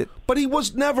underrated, but he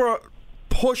was never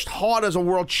pushed hard as a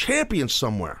world champion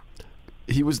somewhere.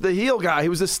 He was the heel guy. He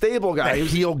was the stable guy. He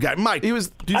was heel guy. Mike, he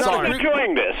was. I'm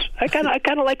enjoying this. I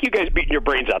kind of like you guys beating your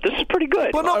brains out. This is pretty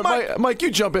good. But no, Mike,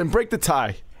 you jump in, break the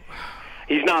tie.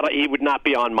 He would not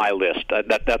be on my list.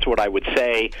 That's what I would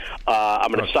say.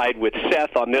 I'm going to side with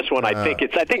Seth on this one. I think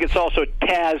it's also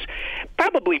Taz,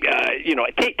 probably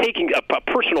taking a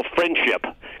personal friendship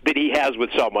that he has with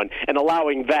someone and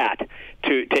allowing that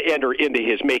to enter into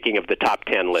his making of the top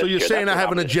 10 list. So you're saying I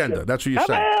have an agenda? That's what you're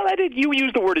saying? Well, you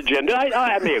used the word agenda.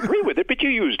 I may agree with it, but you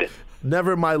used it.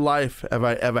 Never in my life have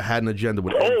I ever had an agenda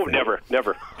with anything. Oh,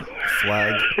 never.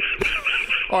 Flag.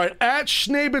 All right, at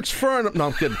Schnabitz Fern. No,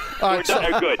 I'm kidding. All right,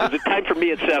 good. Is it time for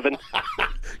me at 7?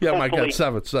 Yeah, my God,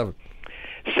 7. 7.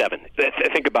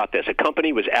 Think about this. A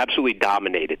company was absolutely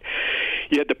dominated.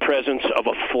 You had the presence of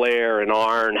a Flair, an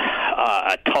Arn,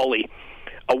 a Tully,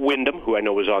 a Wyndham, who I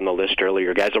know was on the list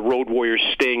earlier, guys, a Road Warrior,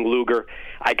 Sting, Luger.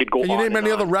 I could go on. Can you name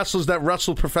any on. other wrestlers that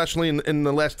wrestled professionally in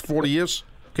the last 40 years?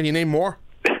 Can you name more?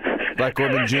 Black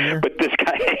Corbin Jr.? But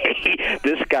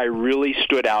this guy really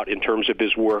stood out in terms of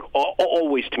his work.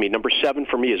 Always to me. Number 7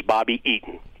 for me is Bobby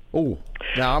Eaton. Oh,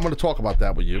 now I'm going to talk about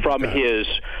that with you. From his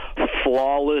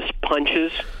flawless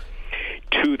punches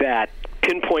to that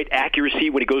pinpoint accuracy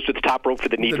when he goes to the top rope for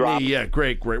the knee drop. Yeah,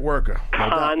 great worker.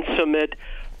 Consummate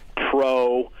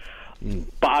pro.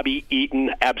 Bobby Eaton,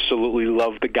 absolutely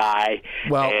love the guy.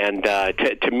 Well, and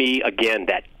to me, again,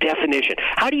 that definition.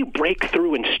 How do you break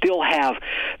through and still have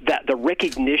the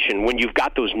recognition when you've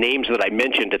got those names that I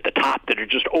mentioned at the top that are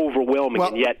just overwhelming,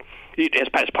 and yet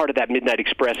as part of that Midnight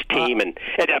Express team, and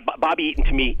Bobby Eaton,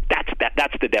 to me,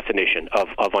 that's the definition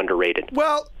of underrated.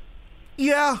 Well,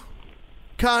 yeah,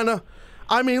 kind of.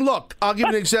 I mean, look, I'll give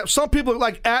you an example. Some people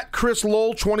like at Chris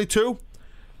Lowell 22.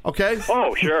 Okay.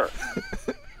 Oh, sure.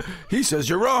 He says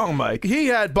you're wrong, Mike. He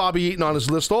had Bobby Eaton on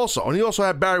his list also, and he also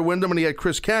had Barry Windham, and he had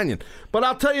Chris Kanyon. But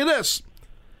I'll tell you this: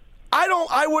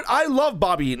 I love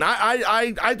Bobby Eaton.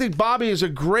 I think Bobby was a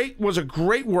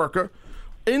great worker,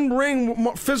 in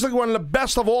ring, physically one of the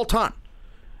best of all time,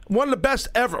 one of the best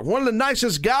ever, one of the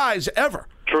nicest guys ever.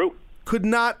 True. Could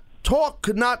not talk,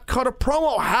 could not cut a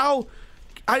promo. How?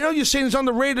 I know you're saying he's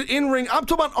underrated in ring. I'm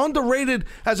talking about underrated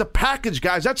as a package,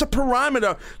 guys. That's a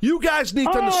parameter. You guys need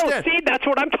to understand. See, that's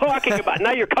what I'm talking about.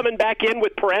 Now you're coming back in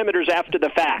with parameters after the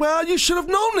fact. Well, you should have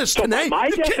known this, so Tanae. By my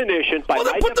definition,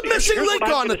 then put the missing link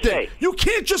on the thing. You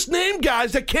can't just name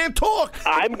guys that can't talk.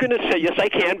 I'm going to say, yes, I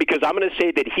can, because I'm going to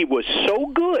say that he was so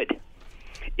good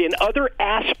in other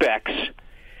aspects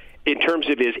in terms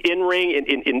of his in-ring,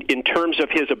 in terms of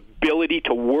his ability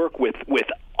to work with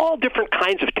all different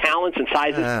kinds of talents and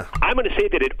sizes. I'm going to say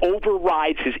that it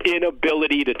overrides his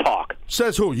inability to talk.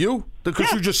 Says who? You?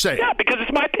 Because you just say it. Yeah, because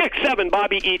it's my pick 7,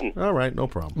 Bobby Eaton. All right, no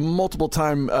problem.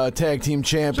 Multiple-time tag team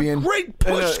champion. Great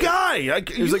push guy.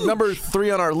 He was like number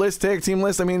 3 on our list, tag team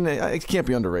list. I mean, it can't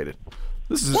be underrated.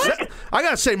 This is I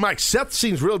gotta say, Mike, Seth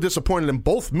seems real disappointed in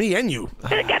both me and you. The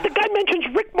guy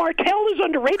mentions Rick Martel is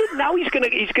underrated. Now he's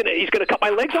gonna cut my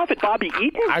legs off at Bobby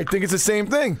Eaton. I think it's the same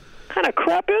thing. What kind of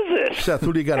crap is this? Seth,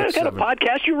 who do you got at 7? What kind of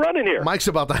podcast you running here? Mike's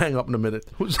about to hang up in a minute.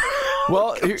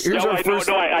 Well, here's our first.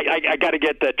 I got to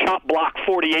get the Chop Block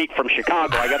 48 from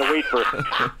Chicago. I got to wait for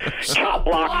Chop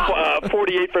Block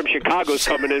 48 from Chicago's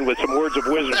coming in with some words of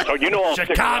wisdom. So I'll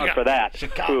stick around for that.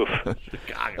 Chicago.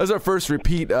 That's our first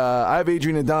repeat. I have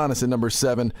Adrian Adonis at number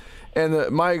 7. And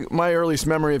my earliest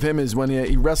memory of him is when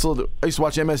he wrestled. I used to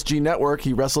watch MSG Network.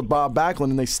 He wrestled Bob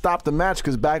Backlund, and they stopped the match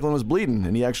because Backlund was bleeding,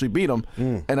 and he actually beat him.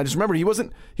 And I just remember he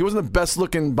wasn't the best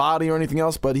looking body or anything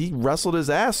else, but he wrestled his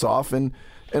ass off, and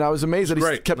I was amazed that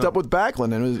he kept up with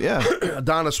Backlund. And it was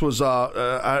Adonis was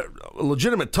a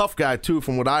legitimate tough guy too,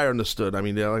 from what I understood. I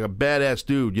mean, they're like a badass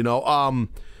dude, All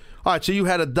right, so you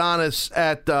had Adonis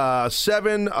at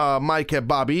 7. Mike had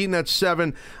Bobby Eaton at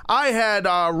 7. I had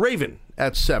Raven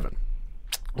at 7.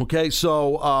 Okay,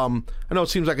 so I know it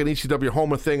seems like an ECW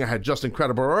Homer thing. I had Justin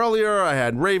Credible earlier. I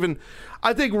had Raven.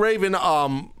 I think Raven, he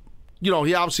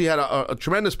obviously had a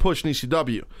tremendous push in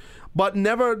ECW, but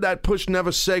that push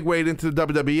never segued into the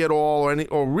WWE at all,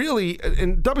 or really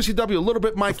in WCW a little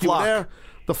bit. Mike, you were there.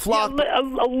 The Flock. Yeah, a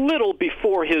little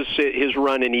before his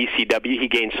run in ECW, he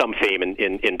gained some fame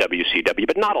in WCW,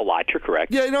 but not a lot. You're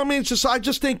correct. Yeah, I mean, I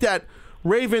just think that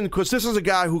Raven, because this is a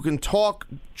guy who can talk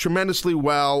tremendously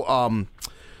well.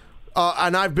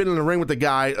 And I've been in the ring with the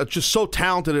guy, just so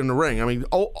talented in the ring. I mean,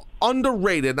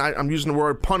 underrated. I'm using the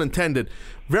word pun intended.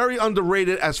 Very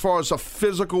underrated as far as a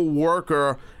physical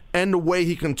worker and the way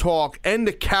he can talk and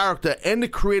the character and the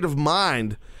creative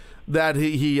mind that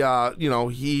he had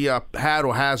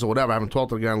or has or whatever. I haven't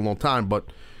talked to the guy in a long time, but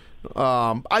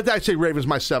I'd say Raven's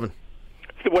my 7.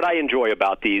 What I enjoy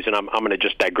about these, and I'm going to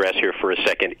just digress here for a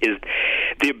second, is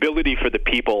the ability for the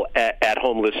people at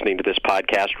home listening to this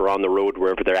podcast or on the road,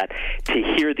 wherever they're at, to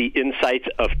hear the insights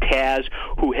of Taz,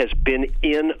 who has been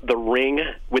in the ring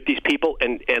with these people.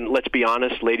 And let's be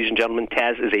honest, ladies and gentlemen,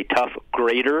 Taz is a tough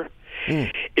grader.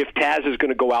 If Taz is going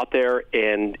to go out there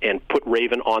and put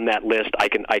Raven on that list, I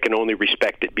can only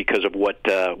respect it because of what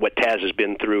Taz has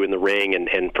been through in the ring,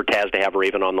 and for Taz to have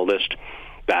Raven on the list.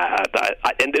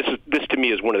 And this to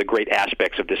me is one of the great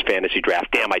aspects of this fantasy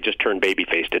draft. Damn, I just turned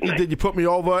babyface, didn't I? Did you put me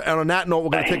over? And on that note, we're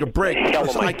going to take a break.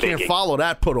 I can't follow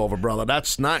that put over, brother.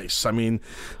 That's nice. I mean,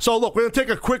 so look, we're going to take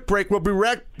a quick break. We'll be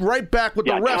right back with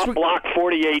the rest. Top Block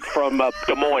 48 from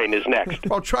Des Moines is next.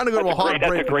 I'm trying to go to a hard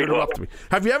break and interrupt me.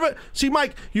 Have you ever... See,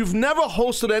 Mike, you've never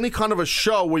hosted any kind of a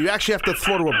show where you actually have to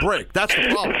throw to a break. That's the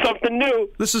problem. Something new.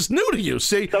 This is new to you,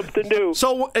 see? Something new.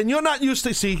 So, and you're not used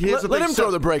to... See, here's the thing. Let him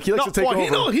throw the break. He likes to take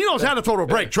over. He knows how to throw to a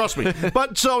break, trust me.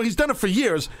 But so he's done it for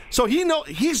years. So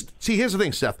here's the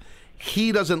thing, Seth.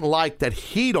 He doesn't like that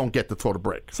he don't get to throw the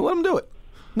break. So let him do it.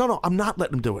 No, I'm not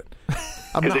letting him do it.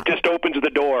 Because it just opens the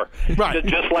door, Right.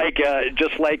 just like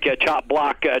Chop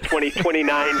Block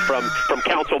 2029 from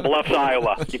Council Bluffs,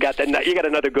 Iowa. You got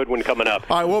another good one coming up.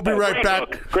 All right, we'll be right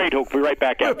back. Great Hook. We'll be right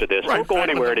back after this. Right Don't go back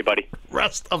anywhere, with anybody.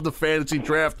 Rest of the fantasy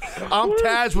draft. I'm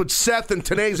Taz with Seth, and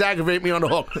today's Aggravate Me on the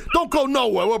Hook. Don't go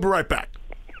nowhere. We'll be right back.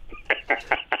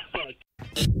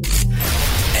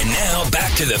 And now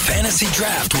back to the fantasy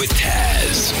draft with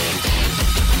Taz.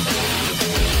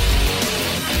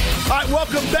 All right,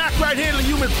 welcome back right here to the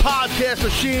Human Podcast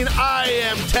Machine. I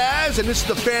am Taz, and this is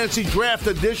the Fantasy Draft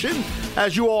Edition,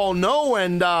 as you all know,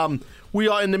 and we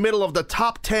are in the middle of the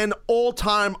top 10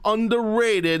 all-time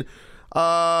underrated. We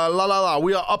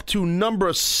are up to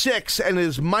number 6, and it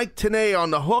is Mike Tenay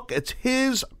on the hook. It's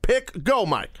his pick. Go,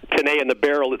 Mike. Tenay in the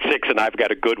barrel at 6, and I've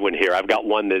got a good one here. I've got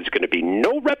one that's going to be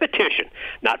no repetition.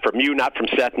 Not from you, not from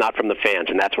Seth, not from the fans,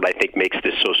 and that's what I think makes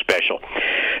this so special.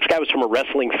 This guy was from a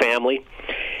wrestling family.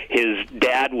 His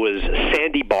dad was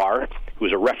Sandy Barr, who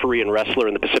was a referee and wrestler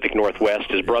in the Pacific Northwest.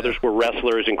 His brothers were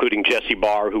wrestlers, including Jesse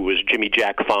Barr, who was Jimmy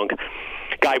Jack Funk.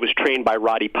 Guy was trained by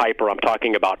Roddy Piper. I'm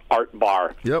talking about Art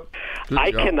Barr. Yep.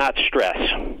 I cannot stress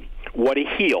what a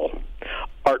heel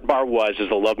Art Barr was as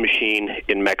the Love Machine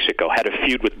in Mexico. Had a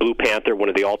feud with Blue Panther, one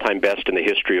of the all-time best in the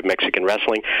history of Mexican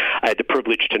wrestling. I had the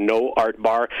privilege to know Art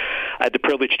Barr. I had the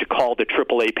privilege to call the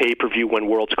AAA pay-per-view When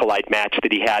Worlds Collide match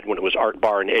that he had when it was Art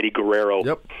Barr and Eddie Guerrero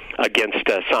against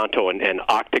Santo and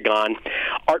Octagon.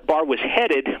 Art Barr was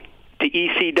headed to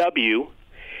ECW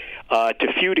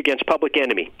to feud against Public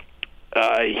Enemy.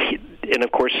 And,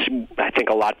 of course, I think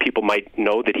a lot of people might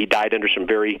know that he died under some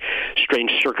very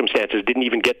strange circumstances, didn't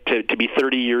even get to be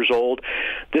 30 years old.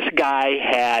 This guy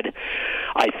had,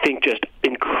 I think, just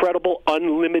incredible,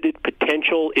 unlimited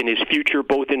potential in his future,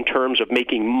 both in terms of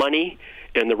making money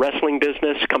in the wrestling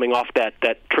business, coming off that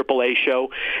AAA show,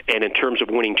 and in terms of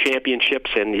winning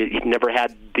championships, and he never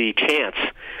had the chance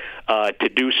to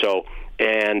do so.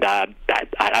 And I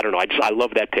don't know. I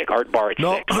love that pick. Art Barr at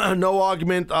 6. No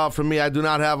argument for me. I do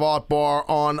not have Art Barr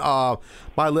on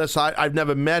my list. I've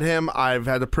never met him. I've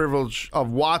had the privilege of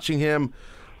watching him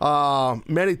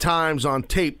many times on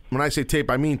tape. When I say tape,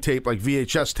 I mean tape, like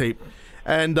VHS tape.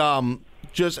 And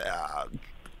just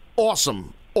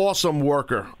awesome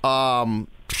worker.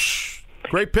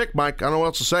 Great pick, Mike. I don't know what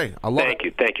else to say. I love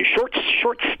it. Thank you.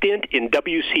 Short stint in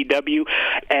WCW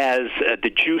as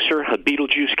the Juicer, a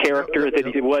Beetlejuice character that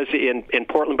he was in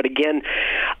Portland. But again,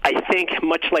 I think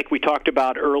much like we talked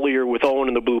about earlier with Owen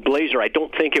and the Blue Blazer, I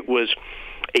don't think it was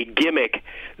a gimmick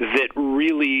that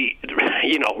really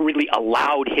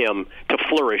allowed him to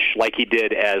flourish like he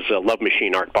did as a Love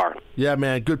Machine Art Barr. Yeah,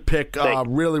 man. Good pick.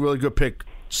 Really good pick.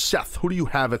 Seth, who do you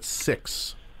have at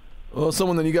 6? Well,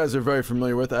 someone that you guys are very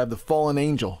familiar with. I have the Fallen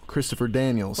Angel, Christopher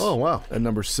Daniels. Oh, wow. At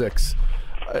number 6.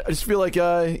 I just feel like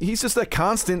he's just that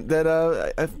constant that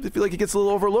I feel like he gets a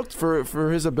little overlooked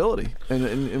for his ability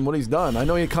and what he's done. I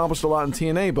know he accomplished a lot in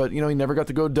TNA, but he never got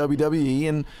to go to WWE,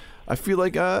 and I feel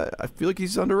like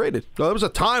he's underrated. Well, there was a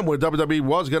time when WWE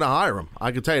was going to hire him.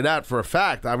 I can tell you that for a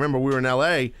fact. I remember we were in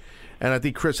L.A., and I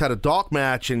think Chris had a dark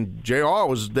match, and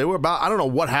JR they were about, I don't know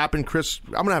what happened. Chris,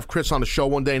 I'm going to have Chris on the show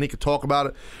one day, and he could talk about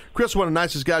it. Chris is one of the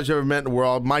nicest guys you ever met in the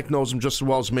world. Mike knows him just as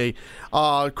well as me.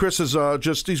 Chris is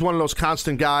he's one of those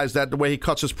constant guys that the way he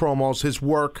cuts his promos, his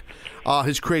work,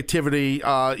 his creativity,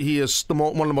 he is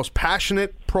one of the most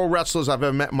passionate pro wrestlers I've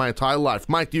ever met in my entire life.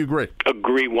 Mike, do you agree?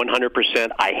 Agree 100%.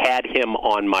 I had him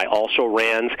on my also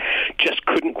rans. Just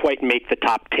couldn't quite make the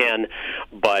top 10.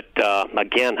 But,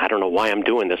 again, I don't know why I'm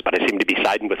doing this, but I seem to be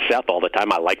siding with Seth all the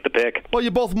time. I like the pick. Well,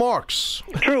 you're both marks.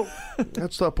 True.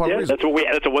 That's the part of the reason.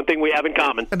 That's the one thing we have in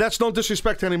common. And that's no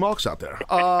disrespect to any marks out there.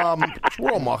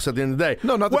 We're all marks at the end of the day.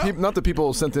 No, not the people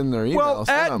who sent in their emails. Well,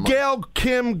 at Gail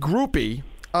Kim Groupie.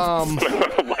 Boy, I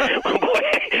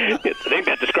think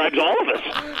that describes all of us.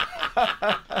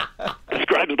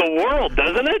 Describes the world,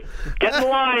 doesn't it? Get in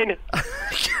line.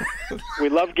 We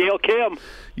love Gail Kim.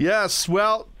 Yes,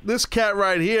 well, this cat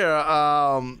right here,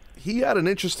 he had an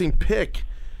interesting pick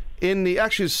in the,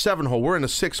 actually, 7-hole. We're in the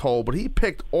 6-hole, but he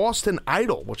picked Austin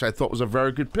Idol, which I thought was a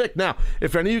very good pick. Now,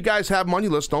 if any of you guys have him on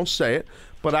your list, don't say it,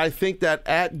 but I think that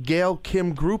at Gail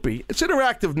Kim Groupie, it's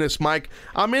interactiveness, Mike.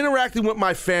 I'm interacting with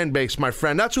my fan base, my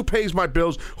friend. That's who pays my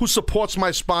bills, who supports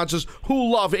my sponsors,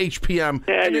 who love HPM.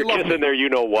 Yeah, you're just in there, you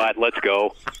know what. Let's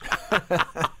go. All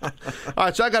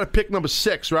right, so I got to pick number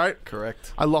 6, right?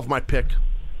 Correct. I love my pick.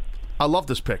 I love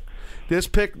this pick. This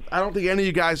pick, I don't think any of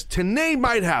you guys today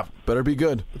might have. Better be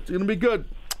good. It's going to be good.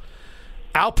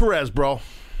 Al Perez, bro.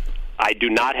 I do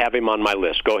not have him on my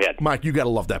list. Go ahead. Mike, you got to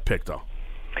love that pick, though.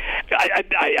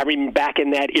 I mean, back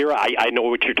in that era, I know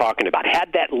what you're talking about.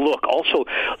 Had that look. Also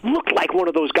looked like one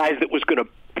of those guys that was going to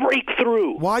break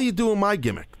through. Why are you doing my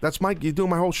gimmick? You're doing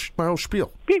my whole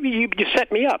spiel. You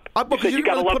set me up. Because you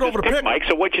got to love this pick, Mike.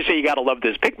 So what'd you say? You got to love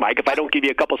this pick, Mike. If I don't give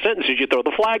you a couple sentences, you throw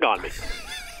the flag on me.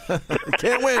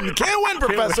 Can't win,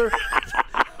 Professor.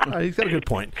 He's got a good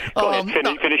point. Go ahead,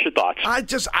 finish your thoughts.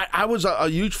 I was a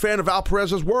huge fan of Al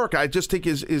Perez's work. I just think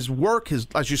his work,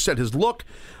 as you said, his look,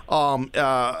 he's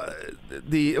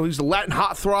the Latin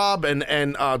heartthrob,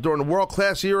 and during the world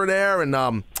class era there,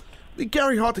 and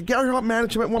Gary Hart. Did Gary Hart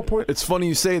manage him at one point? It's funny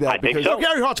you say that. I think so.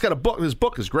 Gary Hart's got a book. His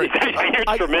book is great. I hear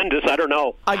it's tremendous. I don't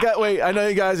know. I know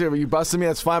you guys are. You busted me.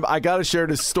 That's fine. But I got to share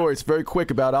this story. It's very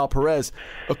quick about Al Perez.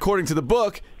 According to the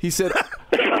book, he said,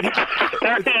 there it is.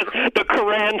 The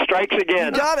Quran strikes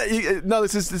again. You got it. No,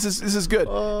 this is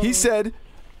good. He said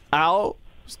Al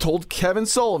told Kevin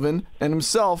Sullivan and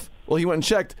himself. Well, he went and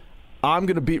checked. I'm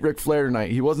going to beat Ric Flair tonight.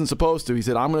 He wasn't supposed to. He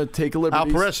said, I'm going to take a liberty. Al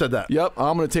Perez said that. Yep.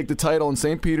 I'm going to take the title in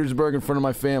St. Petersburg in front of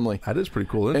my family. That is pretty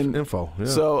cool info. Yeah.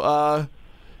 So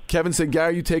Kevin said,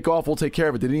 Gary, you take off. We'll take care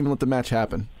of it. They didn't even let the match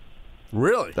happen.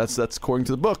 Really? That's according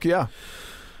to the book, yeah.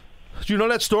 Do you know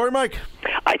that story, Mike?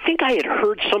 I think I had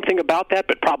heard something about that,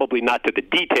 but probably not to the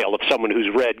detail of someone who's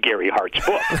read Gary Hart's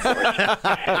book. Of course.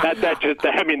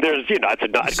 There's,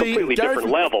 it's a completely different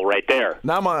level right there.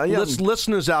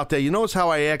 Listeners out there, you notice how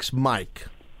I asked Mike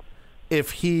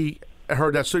if he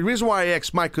heard that story. The reason why I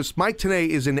asked Mike, because Mike today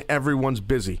is in everyone's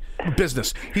business.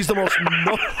 He's the most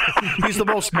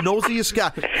nosiest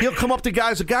guy. He'll come up to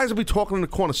guys. The guys will be talking in the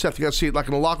corner. Seth, you got to see it like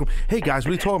in the locker room. Hey guys,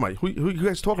 what are you talking about? Who you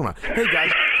guys talking about? Hey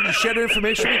guys, can you share that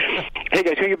information? Hey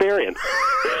guys, who you burying?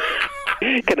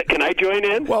 Can I join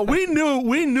in? Well, we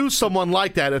knew someone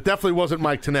like that. It definitely wasn't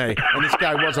Mike Tenay, and this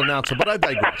guy was an announcer, but I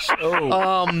digress.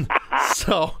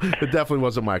 So it definitely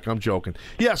wasn't Mike. I'm joking.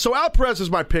 Yeah. So Al Perez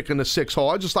is my pick in the 6 hole.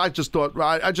 I just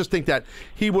think that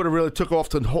he would have really took off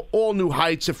to all new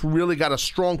heights if we really got a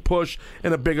strong push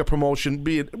and a bigger promotion,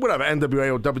 be it whatever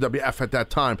NWA or WWF at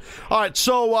that time. All right.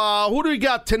 So who do we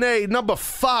got today? Number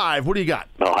 5. What do you got?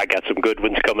 Oh, I got some good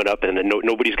ones coming up, and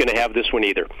nobody's going to have this one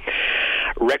either.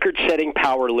 Record-setting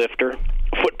power lifter,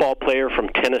 football player from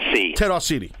Tennessee. Ted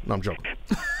Arcidi. No, I'm joking.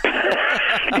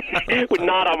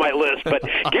 Not on my list, but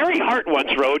Gary Hart once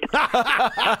wrote.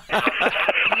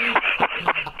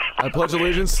 I pledge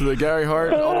allegiance to the Gary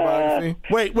Hart autobiography.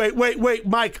 Wait,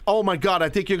 Mike. Oh, my God. I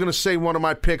think you're going to say one of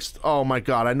my picks. Oh, my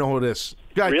God. I know who it is.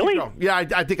 Really? Yeah,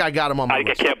 I think I got him on my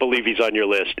list. I can't believe he's on your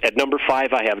list. At number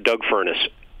 5, I have Doug Furness.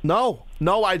 No,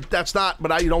 that's not.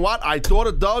 But you know what? I thought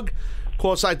of Doug. Of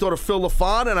course, I thought of Phil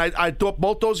LaFon, and I thought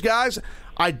both those guys.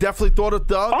 I definitely thought of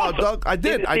Doug. Awesome. Doug. I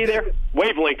did. See there?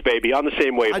 Wavelength, baby. On the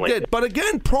same wavelength. I did. But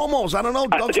again, promos. I don't know.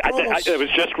 Doug's promos. It was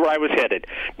just where I was headed.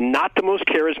 Not the most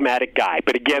charismatic guy.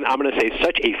 But again, I'm going to say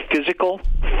such a physical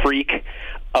freak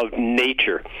of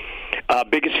nature.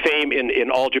 Biggest fame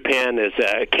in All Japan is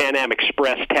Can-Am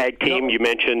Express tag team. Yep. You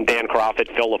mentioned Dan Crawford,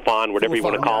 Phil LaFon, whatever you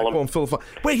want to call him. Phil LaFon.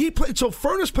 Wait, he played. So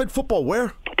Furness played football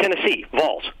where? Tennessee,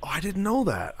 Vols. Oh, I didn't know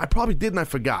that. I probably did, and I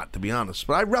forgot, to be honest.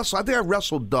 But I think I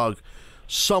wrestled Doug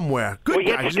somewhere. Good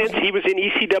guy. He was in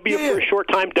ECW for a short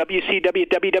time, WCW,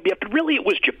 WWF. But really, it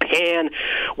was Japan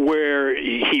where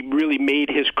he really made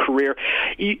his career.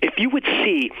 If you would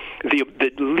see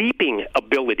the leaping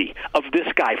ability of this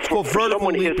guy for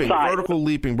someone his size. Vertical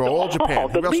leaping, bro. All Japan.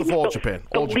 He wrestled for All Japan.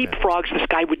 The leapfrogs this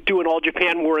guy would do in All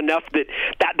Japan were enough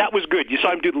that was good. You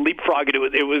saw him do the leapfrog, and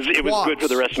it was good for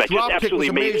the rest of the match. Just absolutely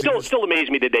amazing. Still amazed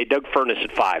me today. Doug Furness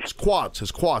at 5. His quads,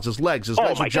 his legs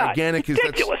are gigantic.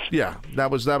 Ridiculous. That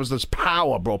was this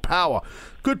power, bro. Power.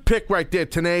 Good pick right there,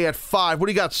 Tenay at 5. What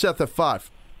do you got, Seth, at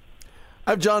 5? I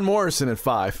have John Morrison at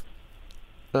 5.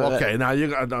 Okay, now you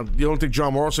don't think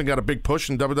John Morrison got a big push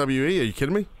in WWE? Are you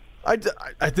kidding me? I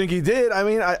think he did. I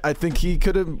mean, I think he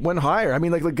could have went higher. I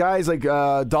mean, like the guys like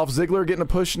Dolph Ziggler getting a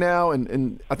push now,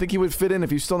 and I think he would fit in if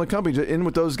he was still in the company, in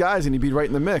with those guys, and he'd be right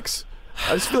in the mix.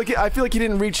 I feel like he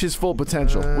didn't reach his full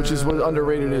potential, which is what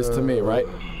underrated is to me, right?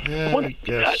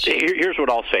 Here's what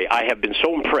I'll say. I have been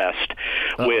so impressed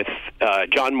with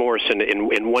John Morrison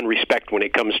in one respect when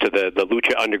it comes to the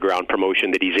Lucha Underground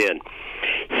promotion that he's in.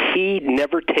 He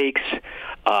never takes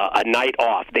a night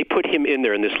off. They put him in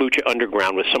there in this Lucha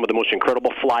Underground with some of the most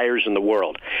incredible flyers in the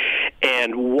world.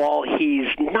 And while he's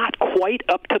not quite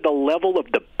up to the level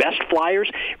of the best flyers,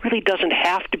 really doesn't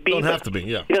have to be. He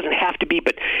doesn't have to be,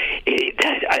 but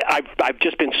I've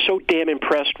just been so damn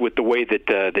impressed with the way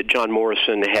that John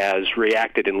Morrison has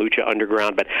reacted in Lucha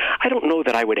Underground. But I don't know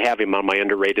that I would have him on my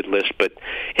underrated list, but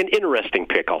an interesting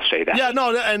pick, I'll say that. Yeah,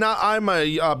 no, and I'm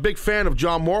a big fan of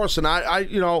John Morrison.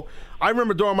 I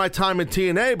remember during my time in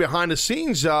TNA, behind the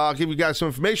scenes, I'll give you guys some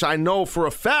information. I know for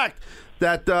a fact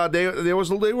that they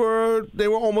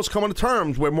were almost coming to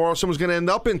terms where Morrison was going to end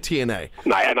up in TNA.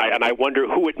 And I wonder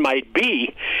who it might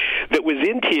be that was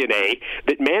in TNA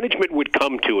that management would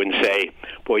come to and say,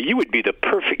 "Boy, you would be the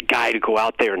perfect guy to go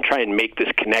out there and try and make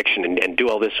this connection and do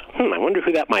all this." I wonder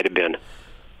who that might have been.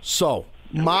 So,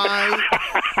 my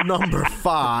number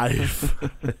 5.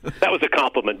 That was a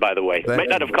compliment, by the way. It might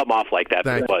not have come off like that,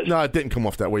 but it was. No, it didn't come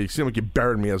off that way. You seem like you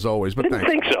buried me as always, but I didn't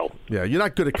think so. Yeah, you're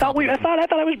not good at I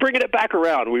thought I was bringing it back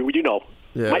around. We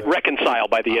might reconcile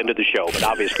by the end of the show, but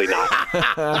obviously not.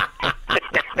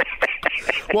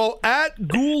 Well, at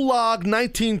Gulag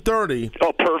 1930.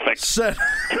 Oh, perfect. Said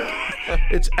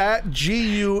it's at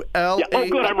GULA. Yeah, oh,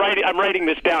 good. I'm writing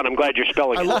this down. I'm glad you're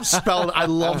spelling it. I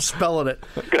love spelling it.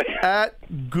 Good. At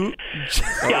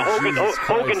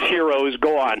Hogan's Heroes.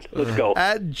 Go on. Let's go.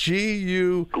 At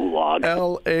GULAG.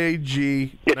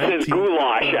 It says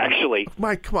goulash, actually.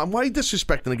 Mike, come on. Why are you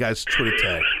disrespecting the guy's Twitter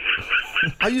tag?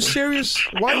 Are you serious?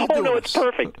 Why are you doing it's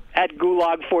perfect. At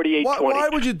Gulag 4820. Why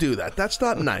would you do that? That's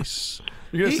not nice.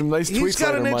 You got some nice tweets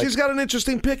later, Mike. He's got an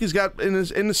interesting pick. He's got in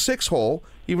the 6 hole,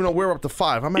 even though we're up to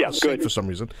 5. I'm at 6 for some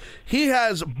reason. He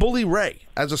has Bully Ray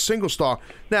as a single star.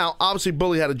 Now, obviously,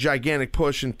 Bully had a gigantic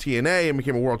push in TNA and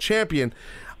became a world champion.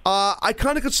 I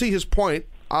kind of could see his point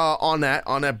on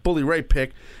that Bully Ray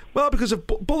pick. Well, because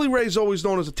Bully Ray is always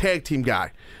known as a tag team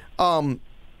guy.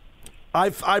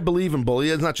 I believe in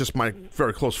Bully. It's not just my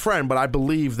very close friend, but I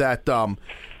believe that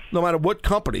no matter what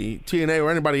company, TNA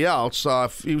or anybody else,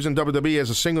 if he was in WWE as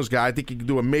a singles guy, I think he could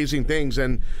do amazing things,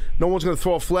 and no one's going to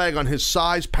throw a flag on his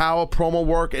size, power, promo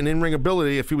work, and in-ring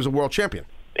ability if he was a world champion.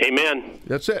 Amen.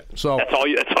 That's it. So that's all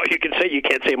you can say. You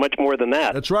can't say much more than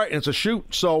that. That's right, and it's a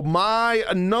shoot. So my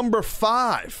number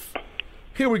 5.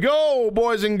 Here we go,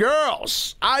 boys and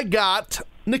girls. I got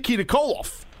Nikita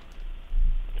Koloff.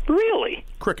 Really?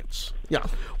 Crickets. Yeah.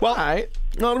 Well,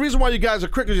 no, the reason why you guys are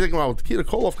crickets, you're thinking, well, Nikita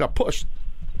Koloff got pushed.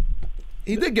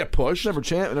 He did get pushed. Never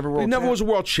champ, never world champ. He never was a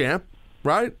world champ,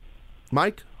 right?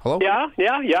 Mike, hello? Yeah.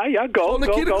 Go,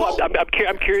 go.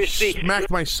 I'm curious to see. Smacked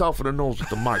myself in the nose with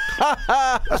the mic.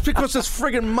 That's because this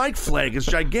friggin' mic flag is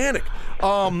gigantic.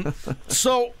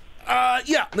 Nikita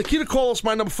Koloff's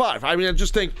my number 5. I mean, I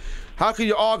just think, how can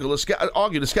you argue? This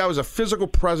guy was a physical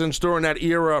presence during that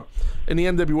era in the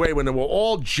NWA when they were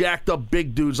all jacked up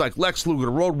big dudes like Lex Luger,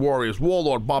 the Road Warriors,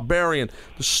 Warlord, Barbarian,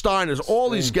 the Steiners,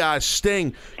 all these guys,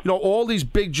 Sting, all these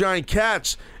big giant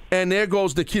cats. And there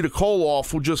goes Nikita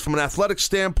Koloff, who just from an athletic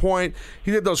standpoint,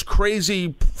 he did those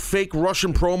crazy fake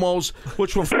Russian promos,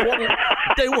 which were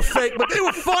they were fake, but they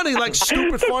were funny, like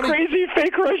stupid funny. Crazy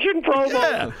fake Russian promos.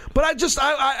 Yeah, but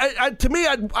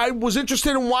I was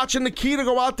interested in watching Nikita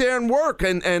go out there and work,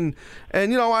 and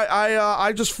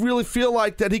I just really feel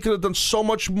like that he could have done so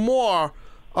much more,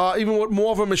 even with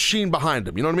more of a machine behind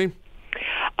him. You know what I mean?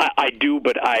 I do,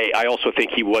 but I also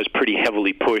think he was pretty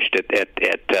heavily pushed at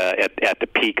the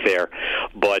peak there.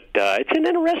 But it's an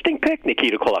interesting pick,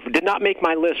 Nikita Koloff. Did not make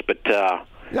my list, but I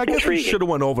guess intriguing. We should have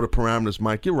went over the parameters,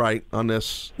 Mike. You're right on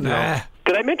this. Nah.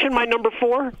 Did I mention my number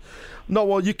 4? No,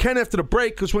 well, you can after the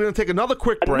break because we're going to take another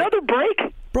quick break. Another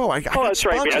break? Bro, that's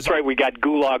right. That's right. We got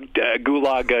Gulag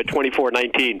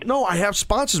 2419. No, I have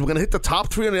sponsors. We're going to hit the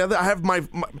top 3 on the other. I have my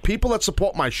people that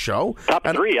support my show. Top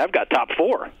 3? I've got top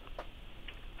 4.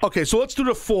 Okay, so let's do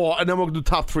the 4, and then we'll do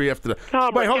top 3 after that.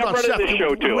 No, wait, hold on, running Seth. This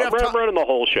show too. I'm running the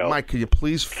whole show. Mike, can you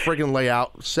please friggin' lay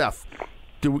out, Seth?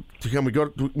 Can we go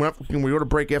to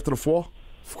break after the 4?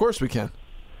 Of course we can.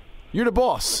 You're the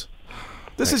boss.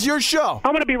 This is your show.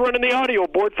 I'm going to be running the audio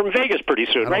board from Vegas pretty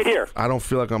soon, right here. I don't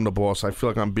feel like I'm the boss. I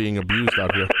feel like I'm being abused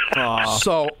out here.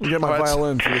 So you get my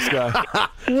violin for this guy.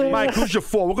 Mike, who's your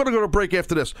 4? We're going to go to break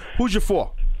after this. Who's your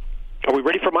 4? Are we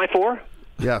ready for my 4?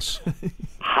 Yes.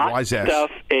 Hot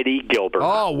stuff, Eddie Gilbert.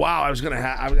 Oh wow! I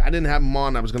didn't have him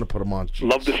on. I was going to put him on. Jeez.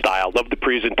 Love the style. Love the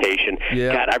presentation.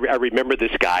 Yeah. God, I remember this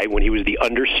guy when he was the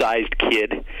undersized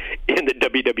kid in the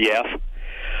WWF.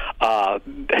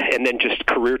 And then just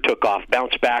career took off,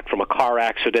 bounced back from a car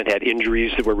accident, had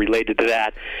injuries that were related to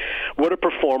that. What a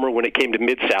performer when it came to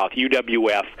Mid-South,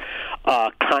 UWF,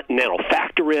 Continental.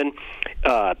 Factor in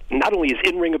not only his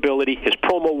in-ring ability, his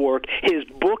promo work, his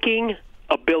booking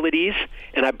abilities,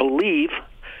 and I believe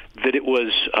that it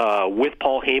was with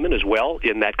Paul Heyman as well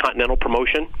in that Continental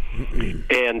promotion.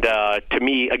 And to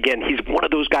me, again, he's one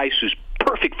of those guys who's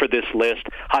perfect for this list.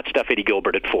 Hot stuff, Eddie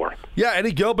Gilbert at 4. Yeah,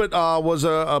 Eddie Gilbert was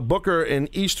a booker in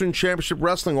Eastern Championship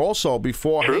Wrestling also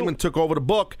before Heyman took over the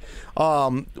book,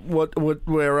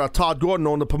 where Todd Gordon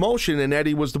owned the promotion and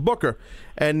Eddie was the booker.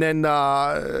 And then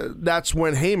that's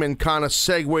when Heyman kind of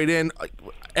segued in.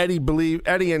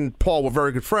 Eddie and Paul were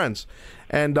very good friends.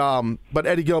 And but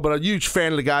Eddie Gilbert, a huge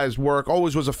fan of the guy's work,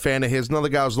 always was a fan of his. Another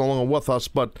guy who's no longer with us,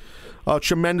 but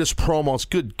tremendous promos.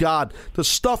 Good God. The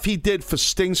stuff he did for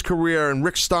Sting's career and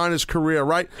Rick Steiner's career,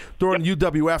 right? During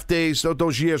UWF days,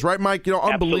 those years, right, Mike?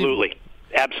 Unbelievable.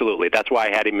 Absolutely. That's why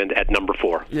I had him at number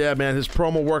 4. Yeah, man, his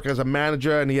promo work as a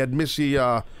manager, and he had Missy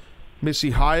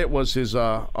Hyatt was his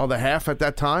other half at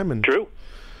that time. And True.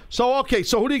 So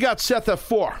who do you got Seth at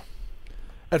 4?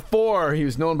 At 4, he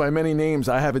was known by many names.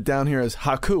 I have it down here as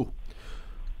Haku.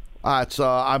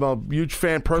 I'm a huge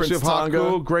fan personally of Prince Haku,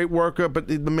 Tonga. great worker, but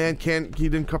the man he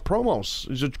didn't cut promos.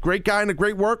 He's a great guy and a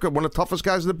great worker, one of the toughest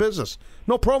guys in the business.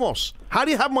 No promos. How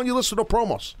do you have him on your list with no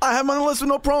promos? I have him on the list with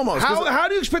no promos. How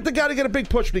do you expect the guy to get a big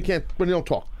push when he don't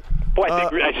talk? Boy, I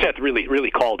think Seth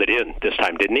really called it in this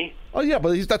time, didn't he? Oh yeah,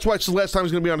 but that's why it's the last time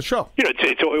he's going to be on the show.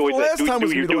 It's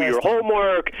always do your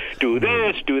homework, do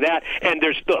this, do that, and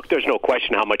there's no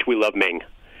question how much we love Ming.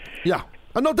 Yeah,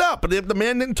 no doubt. But the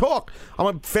man didn't talk. I'm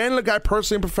a fan of the guy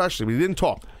personally and professionally, but he didn't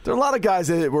talk. There are a lot of guys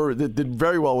that did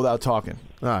very well without talking.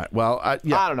 All right. Well, I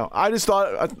don't know. I just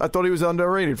thought I thought he was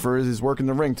underrated for his work in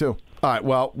the ring too. All right.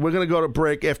 Well, we're going to go to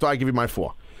break after I give you my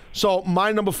 4. So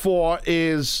my number 4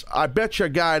 is, I bet you a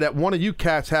guy that one of you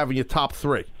cats have in your top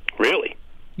 3. Really?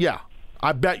 Yeah,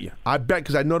 I bet you. I bet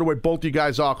because I know the way both you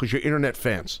guys are because you're internet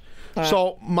fans.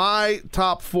 So my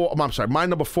my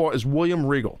number 4 is William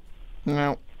Regal.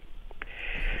 No.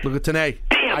 Look at today.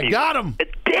 Damn you. Got him.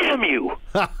 Damn you.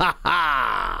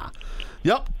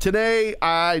 Yep, today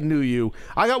I knew you.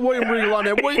 I got William Regal on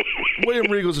there. William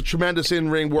Regal's a tremendous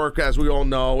in-ring worker, as we all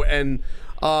know, and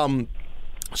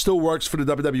still works for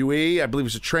the WWE. I believe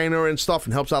he's a trainer and stuff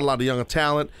and helps out a lot of younger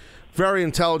talent. Very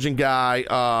intelligent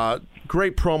guy.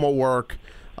 Great promo work.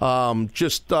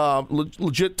 Just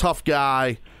legit tough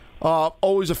guy.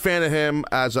 Always a fan of him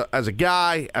as a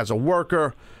guy, as a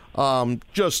worker. I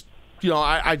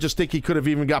just think he could have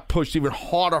even got pushed even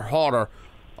harder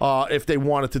if they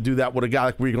wanted to do that with a guy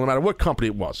like Regal, no matter what company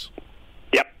it was.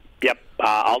 Yep.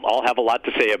 I'll have a lot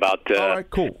to say about all right,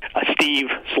 cool.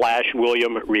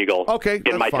 Steve/William Regal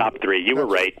in my top 3. You were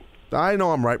right. I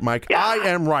know I'm right, Mike. Yeah. I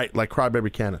am right, like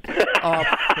Crybaby Cannon.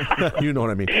 You know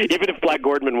what I mean. Even if Black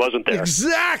Gordman wasn't there.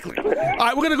 Exactly. All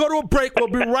right, we're going to go to a break. We'll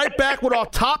be right back with our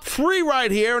top 3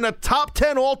 right here and the top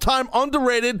 10 all-time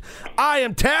underrated. I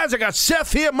am Taz. I got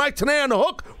Seth here, Mike Tanay on the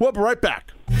hook. We'll be right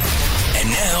back. And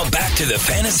now back to the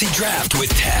Fantasy Draft with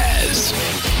Taz.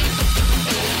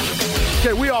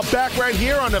 Okay, we are back right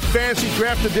here on the Fantasy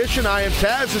Draft Edition. I am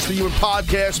Taz. This is the Human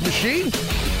Podcast Machine.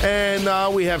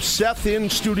 And we have Seth in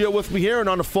studio with me here, and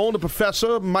on the phone, the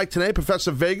Professor, Mike Tanay,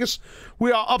 Professor Vegas.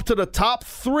 We are up to the top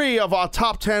 3 of our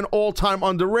top 10 all-time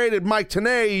underrated. Mike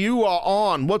Tanay, you are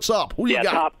on. What's up? Who you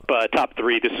got? Top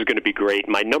 3. This is going to be great.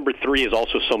 My number 3 is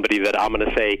also somebody that I'm going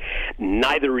to say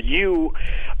neither you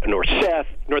nor Seth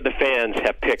nor the fans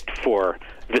have picked for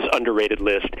this underrated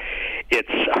list. It's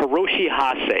Hiroshi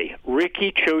Hase,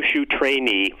 Riki Choshu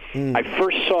trainee. I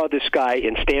first saw this guy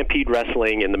in Stampede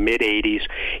Wrestling in the mid-'80s.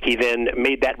 He then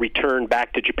made that return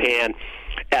back to Japan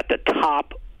at the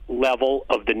top level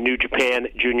of the New Japan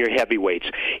junior heavyweights.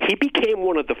 He became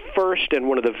one of the first and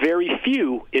one of the very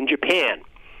few in Japan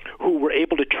who were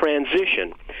able to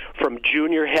transition from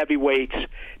junior heavyweights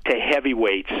to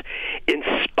heavyweights in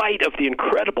spite of the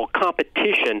incredible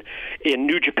competition in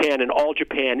New Japan and All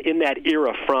Japan in that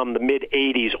era from the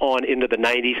mid-'80s on into the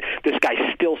 90s. This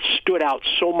guy still stood out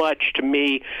so much to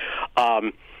me.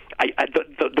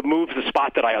 The move, the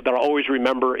spot that I always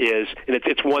remember is, and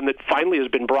it's one that finally has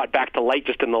been brought back to light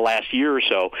just in the last year or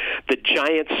so, the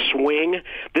giant swing.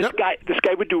 This guy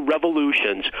would do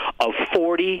revolutions of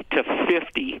 40 to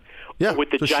 50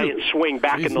 with the giant swing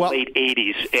back in the late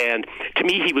 80s. And to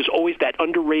me, he was always that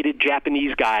underrated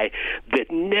Japanese guy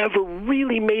that never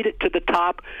really made it to the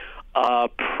top.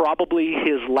 Probably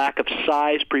his lack of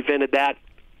size prevented that.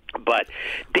 But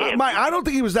damn, Mike, I don't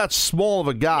think he was that small of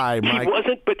a guy, Mike. He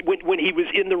wasn't, but when he was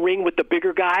in the ring with the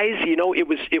bigger guys,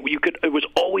 it was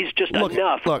always just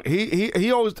enough. Look,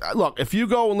 he always look. If you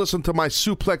go and listen to my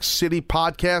Suplex City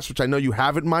podcast, which I know you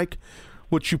haven't, Mike,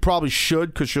 which you probably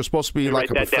should because you're supposed to be like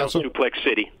a professor. Write that down, Suplex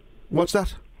City. What's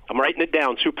that? I'm writing it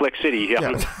down, Suplex City.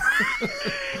 Yeah.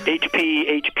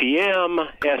 HP, HPM,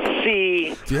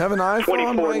 SC. Do you have an iPhone?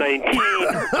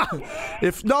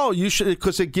 2419. You should,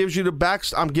 because it gives you the back.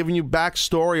 I'm giving you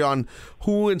backstory on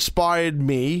who inspired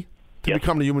me to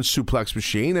become the human suplex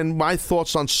machine. And my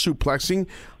thoughts on suplexing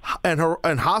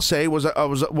and Hase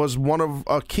was one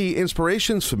of key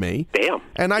inspirations for me. Damn.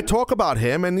 And I talk about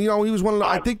him, and he was one of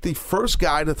I think the first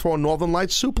guy to throw a Northern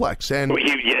Lights suplex. And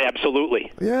yeah,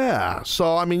 absolutely. Yeah.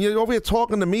 So I mean, you're over here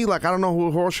talking to me like I don't know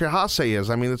who Hiroshi Hase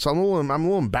is. I mean, I'm a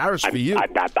little embarrassed for you.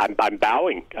 I'm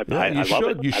bowing. You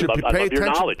should. You should pay attention. Your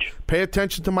knowledge. Pay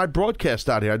attention to my broadcast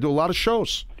out here. I do a lot of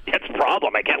shows. That's the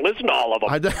problem. I can't listen to all of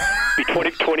them. Be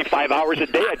 25 hours a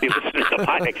day I'd be listening to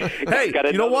mine. Hey,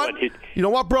 you know what? You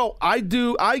know what, bro? I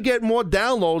get more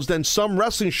downloads than some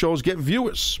wrestling shows get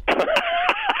viewers.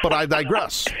 But I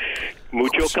digress.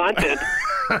 Mucho content.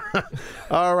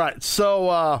 All right.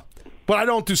 So, but I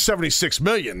don't do 76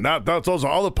 million. Those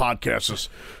are other podcasters.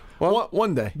 Well,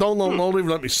 one day. Don't even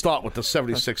let me start with the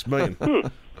 76 million.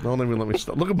 Don't even let me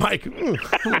start. Look at Mike.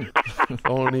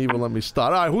 Don't even let me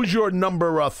start. All right, who's your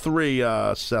number 3,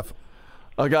 Seth?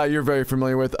 A guy you're very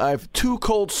familiar with. I have Too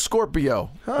Cold Scorpio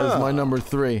as my number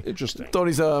 3. Interesting. Thought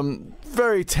he's a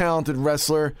very talented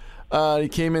wrestler. He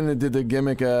came in and did the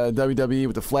gimmick WWE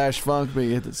with the Flash Funk, but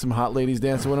he had some hot ladies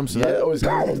dancing with him, so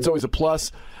it's always a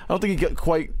plus. I don't think he got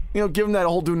quite, give him that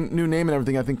whole new name and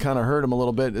everything, I think kind of hurt him a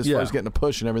little bit as far as getting a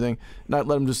push and everything. Not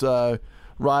let him just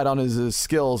ride on his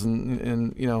skills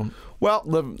and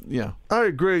live. Yeah, I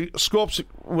agree. Scorps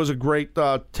was a great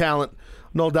talent,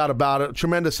 no doubt about it.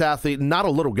 Tremendous athlete, not a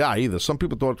little guy either. Some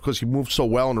people thought because he moved so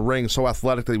well in the ring, so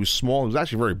athletic that he was small. He was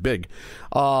actually very big.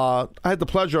 I had the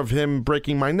pleasure of him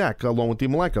breaking my neck along with Dean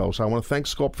Malenko, so I want to thank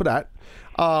Scorp for that.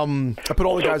 I put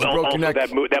all the guys that broke your neck.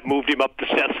 That moved him up to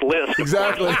Seth's list.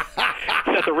 Exactly.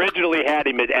 Seth originally had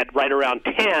him at right around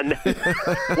 10.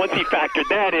 Once he factored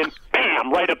that in,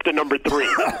 bam, right up to number 3.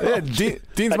 Yeah,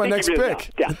 Dean's my next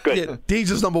pick. Yeah, good. Yeah,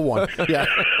 Dean's is number 1. Yeah.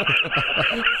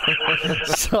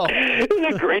 So, isn't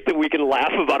it great that we can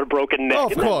laugh about a broken neck? Oh,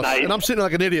 of course. Nice? And I'm sitting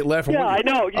like an idiot laughing. Yeah, I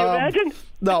know. Can you imagine?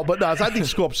 No, I think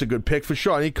Scorp's a good pick for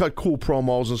sure. And he cut cool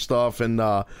promos and stuff. And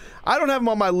I don't have him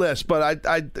on my list, but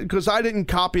because I didn't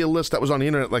copy a list that was on the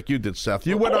internet like you did, Seth.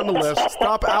 You went on the list.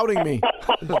 Stop outing me.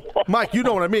 Mike, you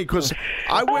know what I mean, because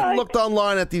I went and looked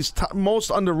online at these most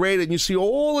underrated, and you see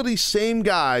all of these same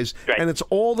guys, and it's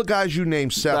all the guys you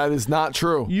named, Seth. That is not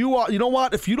true. You know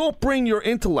what? If you don't bring your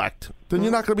intellect, then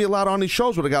you're not going to be allowed on these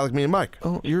shows with a guy like me and Mike.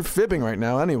 Oh, you're fibbing right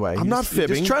now anyway. I'm not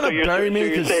fibbing. You're just trying to bury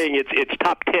me. You're saying it's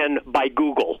top 10 by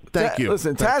Google. Thank you.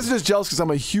 Listen, Taz is just jealous because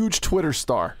I'm a huge Twitter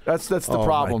star. That's the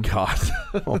problem. Oh, my God.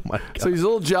 Oh, my God. So he's a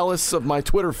little jealous of my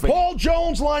Twitter fame. Paul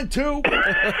Jones, line 2.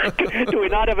 Do we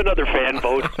not have another fan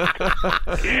vote? Please,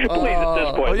 at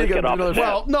this point, let's get off the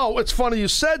Well, no, it's funny you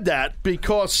said that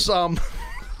because...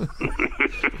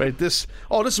 Wait, this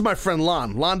is my friend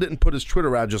Lon. Lon didn't put his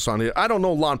Twitter address on here. I don't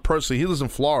know Lon personally. He lives in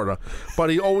Florida,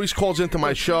 but he always calls into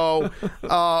my show.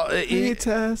 Hey,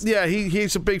 Taz. Yeah,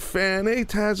 he's a big fan. Hey,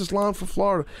 Taz, it's Lon from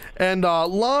Florida. And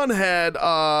Lon had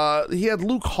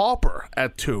Luke Harper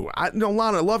at 2.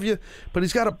 Lon, I love you, but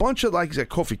he's got a bunch of, he's got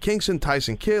Kofi Kingston,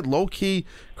 Tyson Kidd, Low Key,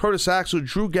 Curtis Axel,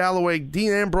 Drew Galloway,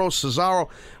 Dean Ambrose, Cesaro,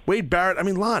 Wade Barrett. I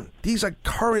mean, Lon, these are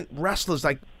current wrestlers.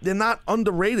 They're not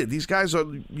underrated. These guys are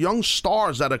young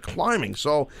stars that are climbing.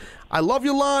 So I love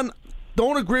you, Lon.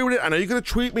 Don't agree with it. I know you're going to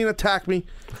tweet me and attack me,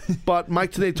 but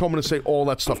Mike today told me to say all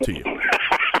that stuff to you.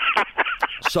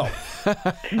 So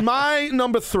my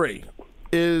number 3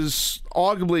 is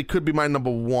arguably could be my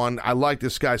number 1. I like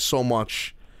this guy so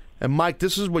much. And Mike,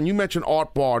 this is when you mentioned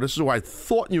Art Barr, this is what I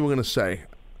thought you were going to say.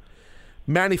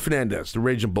 Manny Fernandez, the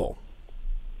Raging Bull.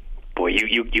 Boy,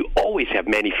 you always have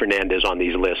Manny Fernandez on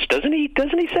these lists, doesn't he,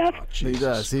 Seth? He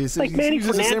does. He uses Manny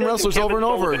the same wrestlers over and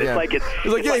over again.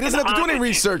 He's like, he doesn't have to do any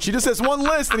research. He just has one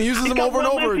list, and he uses them over and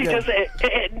over again.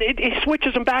 He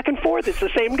switches them back and forth. It's the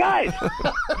same guys.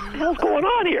 What the hell's going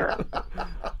on here?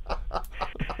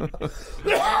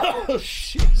 Oh,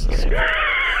 Jesus.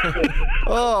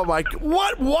 Oh, my God.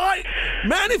 What? Why?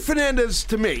 Manny Fernandez,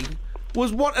 to me,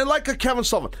 was one, and like a Kevin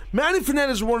Sullivan, Manny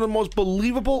Fernandez is one of the most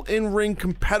believable in-ring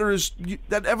competitors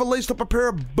that ever laced up a pair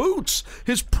of boots.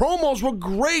 His promos were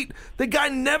great. The guy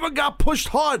never got pushed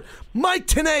hard. Mike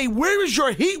Tenay, where is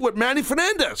your heat with Manny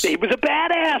Fernandez? He was a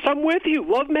badass. I'm with you.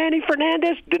 Love Manny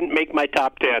Fernandez. Didn't make my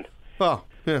top 10. Oh,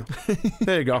 yeah.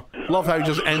 There you go. Love how you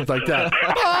just end like that.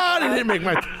 He didn't make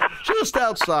my... Just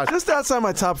outside. Just outside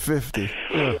my top 50.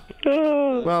 Yeah.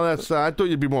 Well, that's. I thought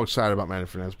you'd be more excited about Manny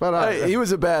Fernandez, but he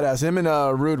was a badass. Him and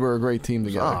Rude were a great team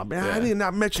together. Oh man, I did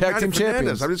not mention Manny Fernandez.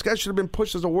 Champions. I mean, this guy should have been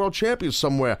pushed as a world champion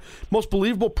somewhere. Most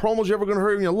believable promos you're ever going to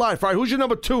hear in your life. All right, who's your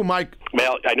number 2, Mike?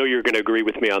 Well, I know you're going to agree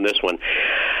with me on this one.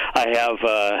 I have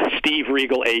Steve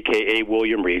Regal, a.k.a.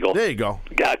 William Regal. There you go.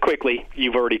 Quickly,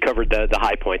 you've already covered the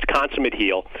high points. Consummate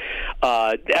heel.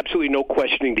 Absolutely no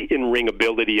questioning the in-ring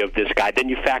ability of this guy. Then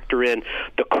you factor in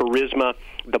the charisma,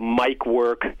 the mic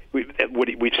work. We've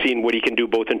seen what he can do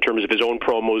both in terms of his own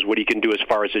promos, what he can do as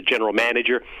far as a general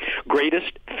manager.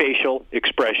 Greatest facial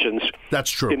expressions. That's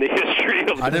true. In the history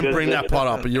of I didn't bring that part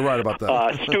up, but you're right about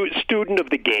that. Student of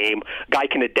the game. Guy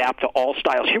can adapt to all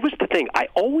styles. Here was the thing. I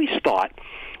always thought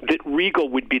that Regal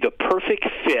would be the perfect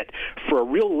fit for a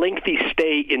real lengthy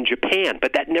stay in Japan,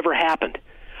 but that never happened.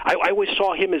 I always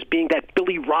saw him as being that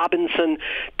Billy Robinson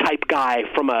type guy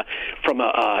from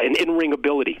an in-ring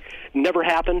ability. Never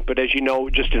happened, but as you know,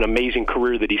 just an amazing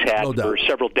career that he's had for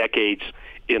several decades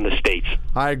in the States.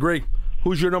 I agree.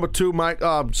 Who's your number 2, Mike?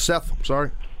 Seth,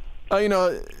 sorry.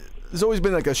 There's always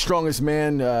been like a strongest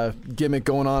man gimmick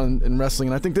going on in wrestling,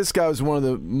 and I think this guy was one of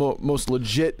the most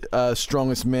legit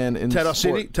strongest men in Ted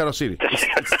sport. Arcidi?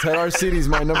 Ted Arcidi's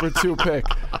my number 2 pick.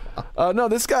 No,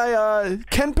 this guy,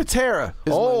 Ken Patera,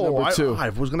 is my number 2. I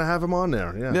was going to have him on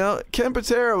there, yeah. Now, Ken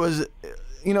Patera was...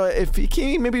 if he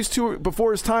came, maybe he's too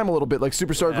before his time a little bit, like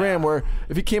Superstar Graham, where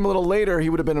if he came a little later, he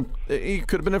could have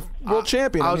been a world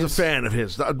champion. I was a fan of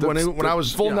his when I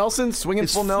was full Nelson, swinging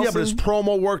full Nelson. Yeah, but his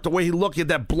promo work, the way he looked, he had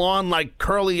that blonde, like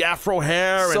curly afro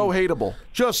hair, so hateable.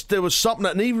 Just there was something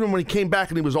that, and even when he came back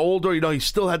and he was older, he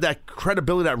still had that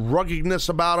credibility, that ruggedness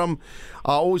about him.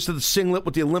 Always did the singlet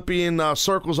with the Olympian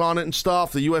circles on it and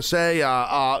stuff. The USA.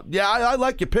 I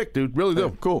like your pick, dude. Really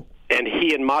do. Cool. And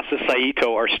he and Masa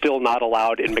Saito are still not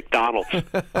allowed in McDonald's.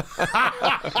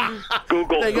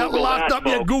 Google. They got locked up.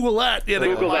 Yeah, Google that. Yeah,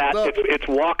 Google that. It's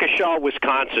Waukesha,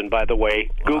 Wisconsin, by the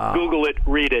way. Google it,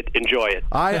 read it, enjoy it.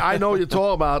 I know what you're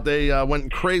talking about. They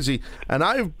went crazy. And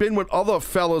I've been with other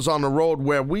fellas on the road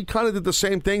where we kind of did the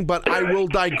same thing, but I will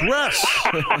digress.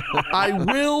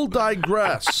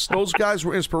 Those guys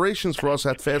were inspirations for us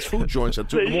at fast food joints at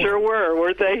 2 in the morning. They sure were,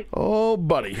 weren't they? Oh,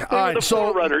 buddy. They were the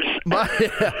forerunners.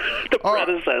 The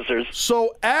predecessors.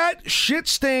 So at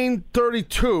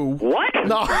Shitstain32. What?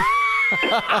 No.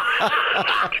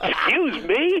 Excuse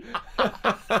me?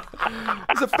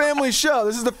 It's a family show.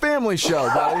 This is the family show,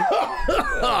 buddy.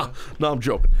 No, I'm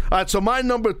joking. All right, so my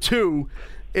number 2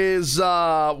 is,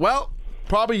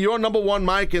 probably your number 1,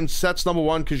 Mike, and Seth's number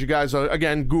 1, because you guys are,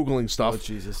 again, Googling stuff. Oh,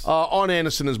 Jesus. Arn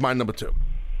Anderson is my number 2.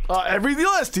 Every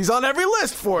list. He's on every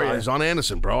list for you. He's on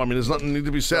Anderson, bro. I mean, there's nothing need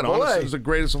to be said. Anderson's the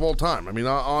greatest of all time. I mean,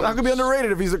 how can he be underrated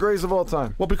if he's the greatest of all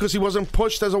time? Well, because he wasn't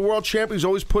pushed as a world champion. He's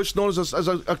always pushed, known as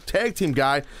a tag team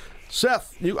guy.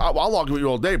 Seth, I'll argue with you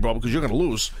all day, bro, because you're going to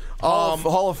lose.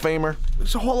 Hall of Famer.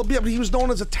 It's a but he was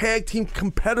known as a tag team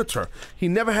competitor. He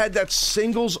never had that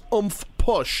singles oomph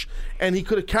push, and he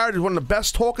could have carried one of the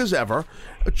best talkers ever.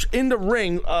 In the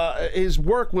ring, his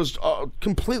work was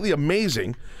completely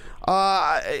amazing.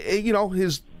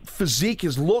 His physique,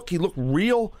 his look, he looked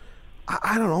real.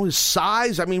 I don't know, his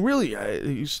size. I mean, really,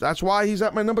 that's why he's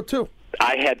at my number 2.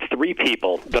 I had 3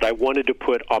 people that I wanted to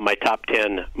put on my top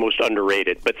 10 most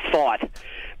underrated, but thought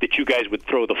that you guys would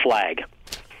throw the flag.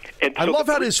 And so I love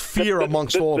how there's fear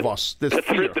amongst all of us. There's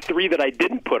fear. The 3 that I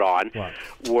didn't put on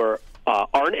were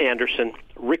Arn Anderson,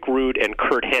 Rick Rude, and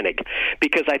Kurt Hennig,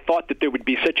 because I thought that there would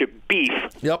be such a beef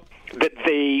that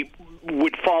they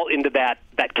would fall into that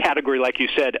category, like you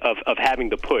said, of having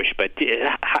the push. But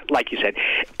like you said,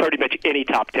 pretty much any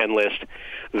top 10 list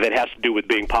that has to do with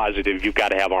being positive, you've got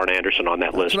to have Arn Anderson on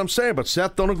that list. That's what I'm saying, but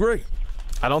Seth don't agree.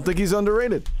 I don't think he's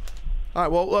underrated. All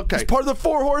right, well, okay. He's part of the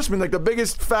Four Horsemen, like the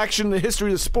biggest faction in the history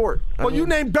of the sport. Well, you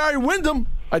named Barry Windham.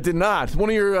 I did not. One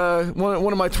of your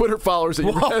one of my Twitter followers. That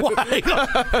you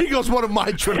he goes, one of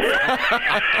my Twitter.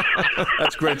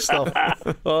 That's great stuff.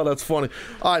 Oh, that's funny.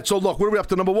 All right, so look, what are we up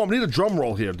to? Number 1. We need a drum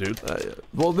roll here, dude.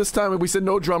 Well, this time we said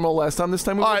no drum roll last time. This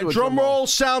time we all right, drum roll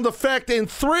sound effect in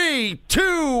 3,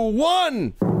 2,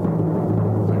 1.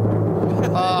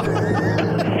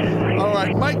 All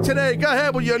right, Mike, today, go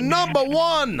ahead with your number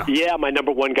 1. Yeah, my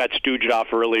number 1 got stooged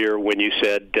off earlier when you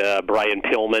said Brian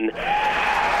Pillman.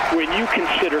 When you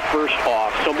consider, first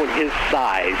off, someone his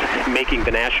size making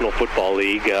the National Football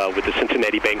League with the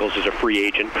Cincinnati Bengals as a free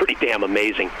agent, pretty damn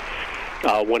amazing.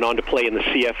 Went on to play in the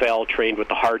CFL, trained with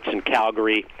the Hearts in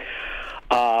Calgary.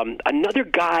 Another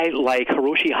guy like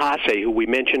Hiroshi Hase, who we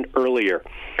mentioned earlier,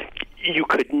 you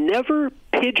could never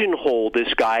pigeonhole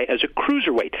this guy as a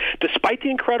cruiserweight. Despite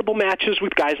the incredible matches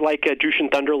with guys like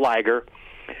Jushin Thunder Liger,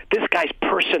 this guy's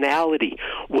personality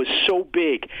was so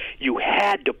big, you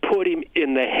had to put him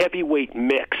in the heavyweight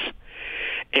mix.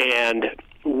 And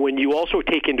when you also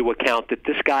take into account that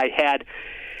this guy had,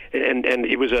 and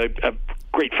he was a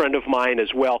great friend of mine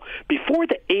as well, before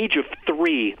the age of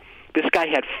 3, This guy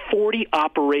had 40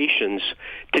 operations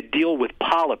to deal with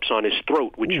polyps on his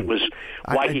throat, which was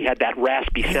why he had that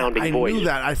raspy-sounding voice. I knew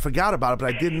that. I forgot about it,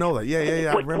 but I didn't know that.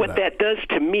 Yeah. What that does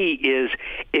to me is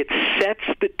it sets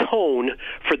the tone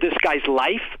for this guy's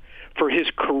life, for his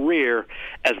career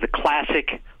as the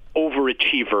classic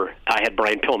overachiever. I had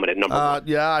Brian Pillman at number 1.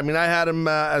 Yeah, I mean, I had him,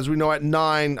 as we know, at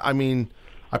 9. I mean,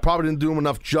 I probably didn't do him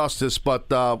enough justice, but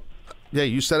yeah,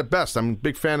 you said it best. I'm a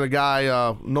big fan of the guy,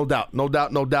 no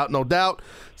doubt.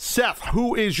 Seth,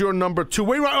 who is your number 2?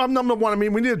 Wait, I'm number 1. I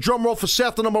mean, we need a drum roll for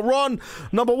Seth, the number 1.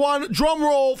 Number 1, drum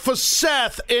roll for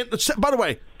Seth. And, by the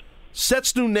way,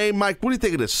 Seth's new name, Mike, what do you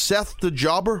think it is? Seth the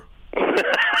Jobber? Seth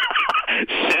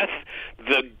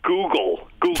the Googler.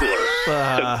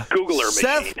 The Googler machine.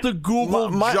 Seth the Google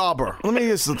Jobber. Let me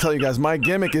just tell you guys, my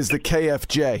gimmick is the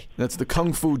KFJ. That's the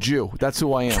Kung Fu Jew. That's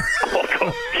who I am.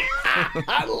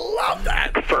 I love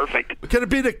that. Perfect. Can it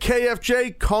be the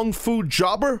KFJ Kung Fu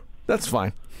Jobber? That's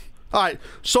fine. All right,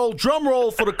 so drum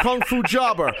roll for the Kung Fu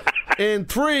Jobber. In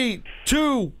 3,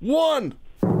 2, 1.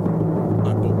 There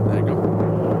you go.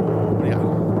 What do you got?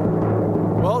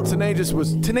 Well,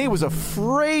 Tanay was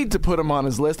afraid to put him on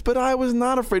his list, but I was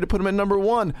not afraid to put him at number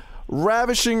 1.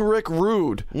 Ravishing Rick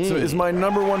Rude is my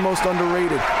number 1 most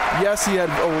underrated. Yes, he had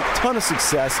a ton of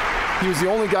success. He was the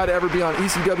only guy to ever be on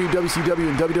ECW, WCW,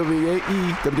 and WWE,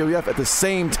 WWF at the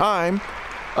same time.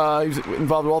 He was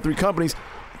involved with all 3 companies.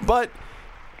 But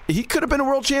he could have been a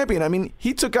world champion. I mean,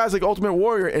 he took guys like Ultimate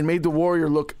Warrior and made the Warrior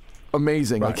look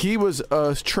amazing. Right. Like, he was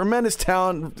a tremendous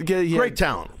talent. Great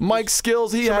talent. Mike's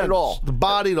skills, he had it all. The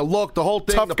body, the look, the whole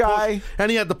thing. Tough the guy. Push.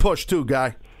 And he had the push, too,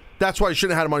 guy. That's why you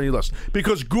shouldn't have had him on your list.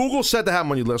 Because Google said to have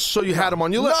him on your list, so you had him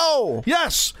on your list. No!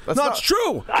 Yes! It's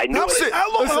true! I know it.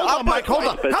 Hold on, Mike, hold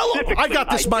on. I got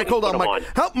this, Mike. Hold on, Mike.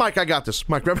 Help, Mike, I got this.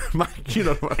 Mike, remember, Mike, you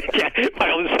know. Yeah,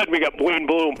 all of a sudden we got Wayne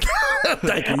Bloom.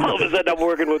 Thank you. All of a sudden I'm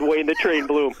working with Wayne the Train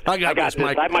Bloom. I got this,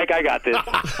 Mike. Mike, I got this.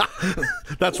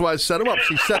 That's why I set him up.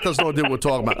 See, Seth doesn't know what we're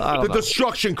talking about. The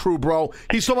Destruction Crew, bro.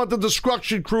 He's talking about the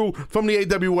Destruction Crew from the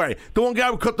AWA. The one guy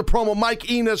who cut the promo,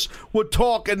 Mike Enos, would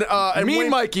talk, and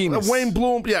Mike Enos. Wayne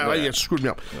Bloom. Yeah, screwed me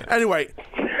up. Anyway,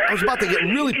 I was about to get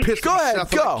really pissed. Go ahead,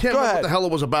 Seth, go. I can't remember what the hell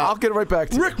it was about. I'll get it right back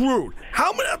to you. Rick Rude.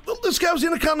 How many? This guy was the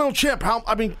Intercontinental Champ.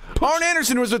 Arn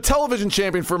Anderson was a television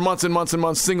champion for months and months and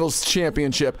months, singles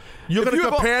championship. You're going to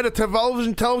compare the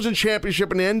television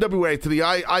championship in the NWA to the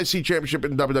IC championship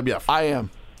in WWF. I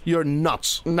am. You're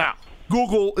nuts. No.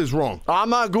 Google is wrong. I'm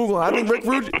not Googling. I think Rick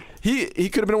Rude, he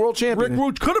could have been a world champion. Rick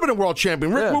Rude could have been a world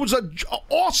champion. Rick Rude was an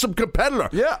awesome competitor.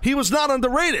 Yeah. He was not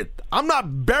underrated. I'm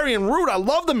not burying Rude. I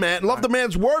love the man. Love the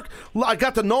man's work. I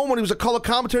got to know him when he was a color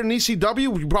commentator in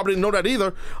ECW. You probably didn't know that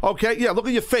either. Okay, yeah, look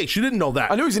at your face. You didn't know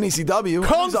that. I knew he was in ECW.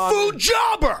 Kung Fu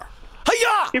Jobber!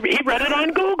 Hi-ya! He read it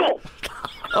on Google.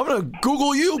 I'm going to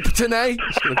Google you, Tanay.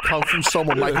 He's going to Kung Fu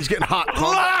someone, Mike. He's getting hot.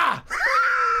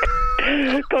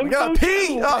 I gotta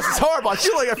pee. Oh, this is horrible. I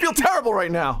feel terrible right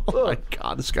now. Oh my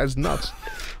God, this guy's nuts.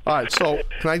 All right, so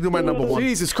can I do my number 1?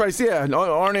 Jesus Christ, yeah.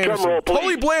 Arn Anderson.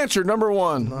 Tully Blanchard, number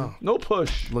 1. No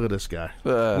push. Look at this guy.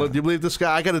 Do you believe this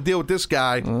guy? I got to deal with this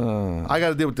guy.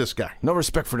 No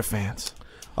respect for the fans.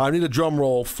 I need a drum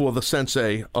roll for the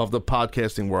sensei of the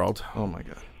podcasting world. Oh my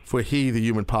God. For he, the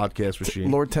human podcast machine.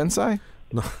 Lord Tensai?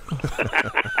 No.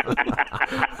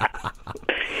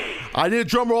 I need a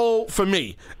drum roll for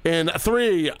me. In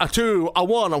 3, 2,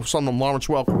 1. I'm son of Lawrence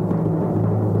Welcome.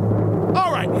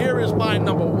 All right, here is my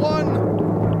number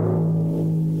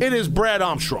 1. It is Brad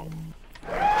Armstrong.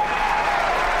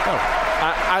 I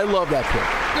love that pick.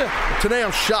 Yeah. Today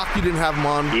I'm shocked you didn't have him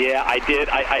on. Yeah, I did.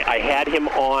 I had him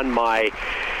on my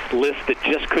list that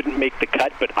just couldn't make the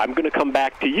cut, but I'm going to come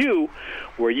back to you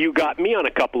where you got me on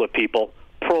a couple of people.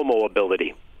 Promo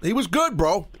ability. He was good,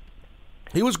 bro.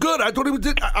 He was good. I thought he was.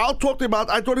 I'll talk to you about.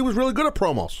 I thought he was really good at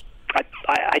promos.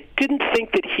 I didn't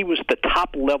think that he was the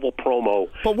top level promo.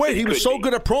 But wait, he was so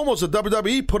good at promos that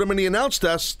WWE put him in the announce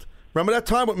desk. Remember that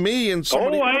time with me and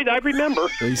somebody? Oh, I remember.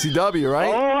 ECW, right?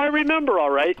 Oh, I remember.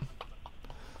 All right.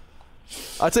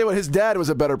 I'll tell you what, his dad was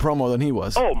a better promo than he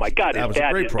was. Oh my God, his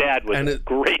dad was a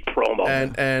great promo.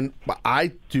 And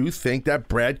I do think that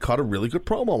Brad cut a really good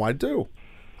promo. I do.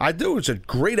 He's a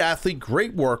great athlete,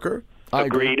 great worker.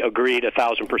 Agreed,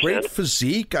 1,000%. Great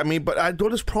physique. I mean, but I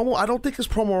don't think his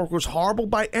promo work was horrible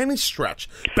by any stretch.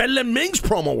 Better than Ming's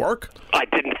promo work. I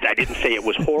didn't say it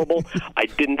was horrible. I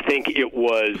didn't think it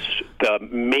was the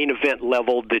main event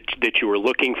level that you were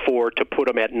looking for to put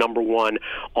him at number 1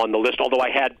 on the list. Although I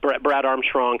had Brad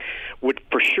Armstrong would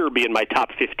for sure be in my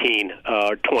top 15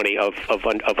 or 20 of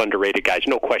underrated guys.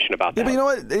 No question about that. Yeah, but you know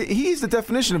what? He's the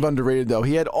definition of underrated, though.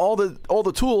 He had all the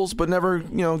tools, but never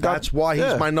got. That's why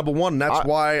he's my number 1. and that's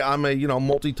why I'm a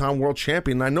multi-time world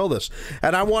champion. And I know this,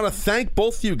 and I want to thank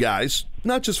both you guys,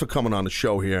 not just for coming on the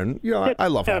show here, and I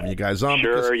love having you guys on.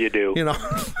 Sure, because, you do.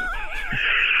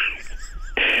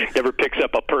 Never picks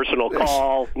up a personal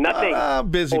call. Nothing.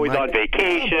 Busy. Always Mike. on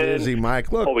vacation. Busy,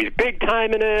 Mike. Look, always big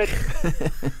time in it.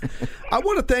 I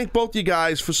want to thank both you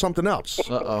guys for something else.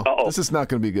 Uh-oh. This is not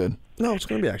going to be good. No, it's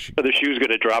going to be actually. The shoe's going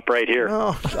to drop right here.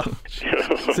 Oh,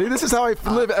 See, this is how I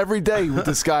live every day with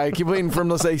this guy. I keep waiting for him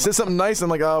to say something nice. I'm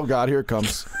like, oh God, here it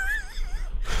comes.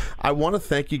 I want to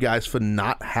thank you guys for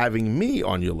not having me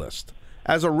on your list.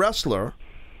 As a wrestler,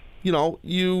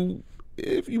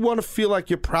 if you want to feel like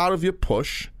you're proud of your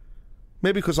push,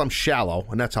 maybe because I'm shallow,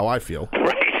 and that's how I feel.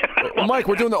 Right. Well, Mike,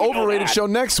 we're doing the Overrated show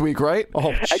next week, right?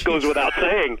 Oh, that goes without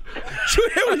saying. You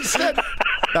hear what he said?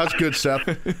 That was good, Seth.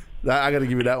 I got to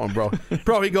give you that one, bro.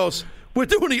 Bro, he goes, we're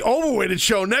doing the Overrated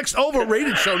show next week.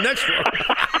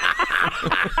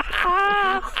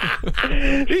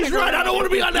 He's right. I don't want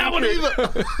to be on that one either.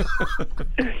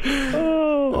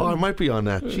 Oh, I might be on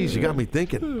that. Jeez, you got me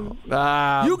thinking.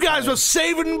 You guys were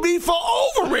saving me for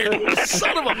Overrated.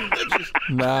 Son of a bitch.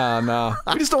 Nah.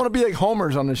 We just don't want to be like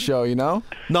homers on this show, No,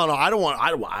 I don't want.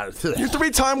 You're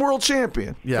 3-time world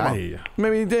champion. Yeah, I hear you.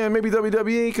 Maybe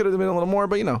WWE could have been a little more,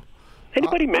 but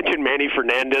Anybody mention Manny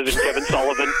Fernandez and Kevin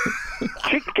Sullivan?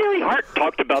 Gary Hart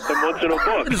talked about them once in a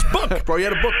book. His book, bro. He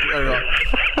had a book.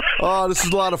 Oh, this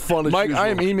is a lot of fun. Mike, I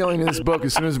am emailing this book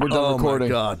as soon as we're done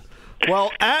recording. Oh, my God. Well,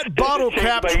 at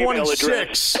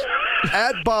BottleCap26.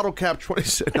 At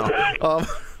BottleCap26.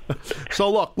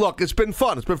 So, look, it's been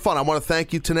fun. I want to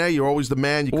thank you, Tanae. You're always the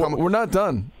man. We're not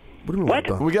done. What do you mean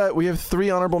we're done? We have 3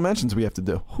 honorable mentions we have to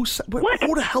do. Who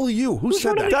the hell are you? Who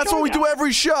said that? That's what we do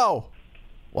every show.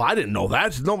 Well, I didn't know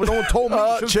that. No one told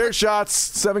me. Chair shots,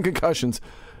 7 concussions.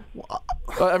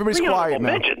 Everybody's quiet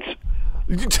now. Mentions.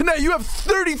 Tonight you have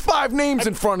 35 names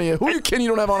in front of you. Who are you kidding?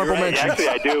 You don't have honorable mentions. Actually,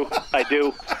 I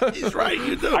do. He's right.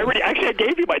 You do. I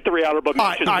gave you my 3 honorable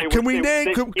mentions. All right. Can we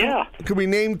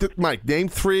name? Mike, name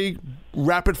 3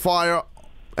 rapid fire,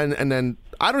 and then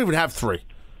I don't even have 3.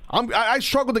 I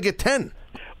struggle to get 10.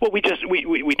 Well, we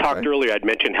talked earlier. I'd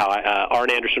mentioned how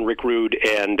Arn Anderson, Rick Rude,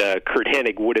 and Kurt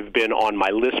Hennig would have been on my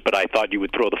list, but I thought you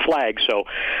would throw the flag, so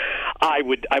I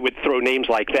would throw names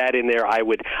like that in there. I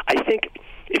think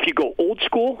if you go old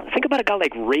school, think about a guy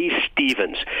like Ray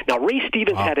Stevens. Now, Ray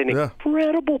Stevens had an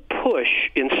incredible push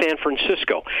in San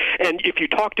Francisco, and if you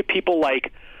talk to people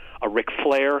like a Ric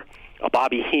Flair, a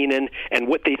Bobby Heenan, and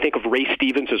what they think of Ray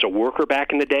Stevens as a worker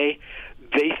back in the day,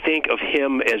 they think of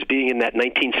him as being in that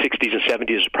 1960s and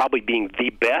 70s as probably being the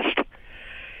best,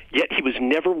 yet he was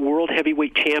never world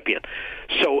heavyweight champion.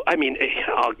 So,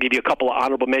 I'll give you a couple of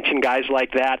honorable mention guys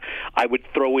like that. I would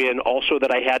throw in also that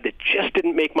I had that just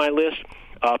didn't make my list,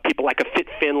 people like a Fit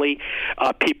Finley,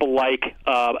 people like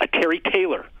a Terry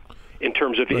Taylor. In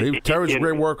terms of Terry's a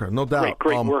great worker, no doubt.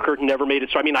 Great worker, never made it.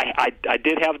 So I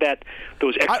did have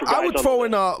those extra guys. I would throw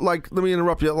in let me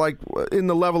interrupt you, in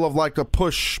the level of a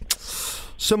push,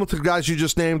 similar to the guys you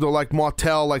just named, or like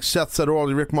Martel, like Seth said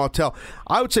earlier, Rick Martel.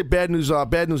 I would say Bad News Allen,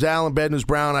 Bad News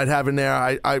Brown. I'd have in there.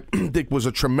 I think was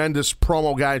a tremendous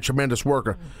promo guy, tremendous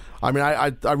worker. I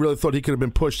really thought he could have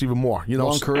been pushed even more.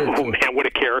 Long career. Oh man, what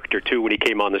a character too when he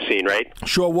came on the scene, right?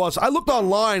 Sure was. I looked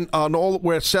online on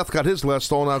where Seth got his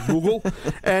list on Google,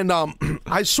 and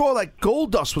I saw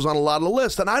Goldust was on a lot of the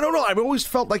lists, and I don't know. I've always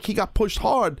felt like he got pushed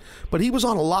hard, but he was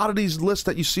on a lot of these lists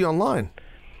that you see online.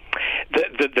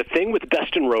 The thing with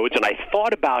Dustin Rhodes, and I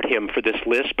thought about him for this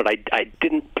list, but I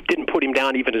didn't put him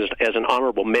down even as an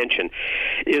honorable mention,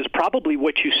 is probably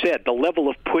what you said, the level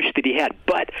of push that he had.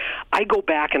 But I go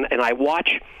back and I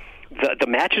watch the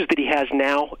matches that he has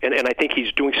now, and I think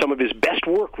he's doing some of his best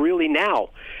work really now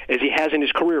as he has in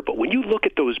his career. But when you look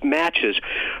at those matches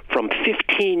from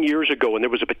 15 years ago, and there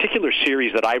was a particular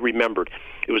series that I remembered,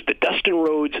 it was the Dustin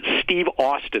Rhodes, Steve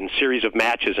Austin series of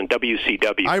matches in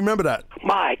WCW. I remember that.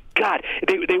 My God,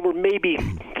 they were maybe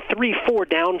 3-4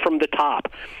 down from the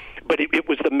top. But it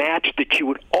was the match that you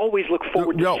would always look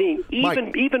forward to seeing,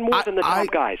 even more than the top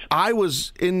guys. I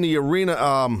was in the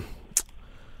arena.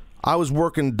 I was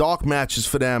working dark matches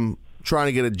for them, trying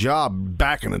to get a job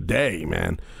back in the day,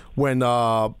 man. When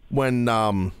Bill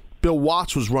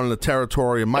Watts was running the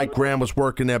territory and Mike Graham was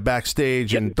working there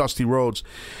backstage and Dusty Rhodes.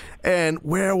 And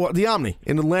the Omni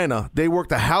in Atlanta, they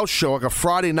worked a house show like a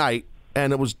Friday night,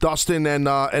 and it was Dustin and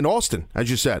Austin, as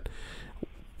you said.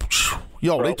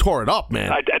 They tore it up,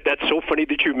 man. That's so funny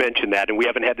that you mentioned that, and we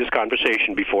haven't had this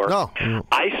conversation before. No.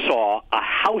 I saw a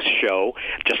house show,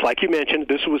 just like you mentioned.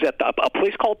 This was at a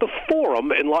place called the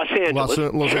Forum in Los Angeles.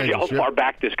 Los Angeles, how far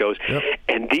back this goes. Yep.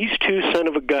 And these two son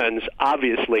of a guns,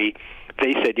 obviously,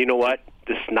 they said, you know what?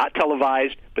 This is not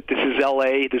televised, but this is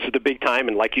L.A. This is the big time.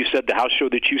 And like you said, the house show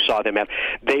that you saw them have,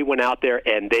 they went out there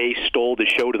and they stole the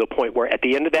show to the point where at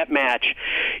the end of that match,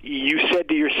 you said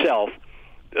to yourself,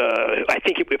 I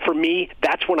think for me,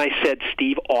 that's when I said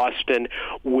Steve Austin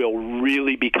will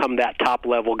really become that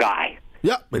top-level guy.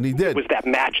 Yep, and he did. It was that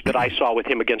match that I saw with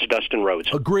him against Dustin Rhodes.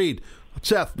 Agreed.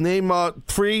 Seth, name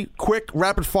 3 quick,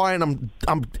 rapid fire, and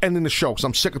I'm ending the show because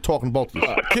I'm sick of talking both of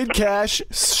you. Kid Cash,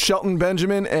 Shelton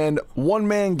Benjamin, and One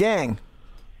Man Gang.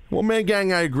 One Man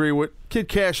Gang, I agree with. Kid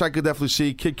Cash, I could definitely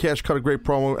see. Kid Cash cut a great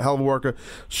promo, hell of a worker.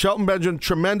 Shelton Benjamin,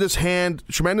 tremendous hand,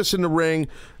 tremendous in the ring,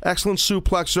 excellent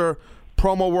suplexer,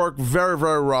 promo work, very,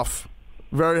 very rough.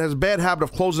 Has a bad habit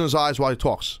of closing his eyes while he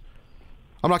talks.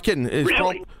 I'm not kidding.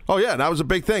 Really? Oh yeah, that was a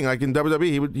big thing. Like in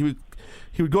WWE,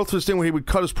 he would go through this thing where he would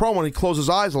cut his promo and he'd close his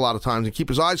eyes a lot of times and keep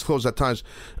his eyes closed at times.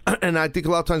 And I think a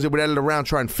lot of times they would edit around,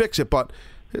 try and fix it, but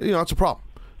it's a problem.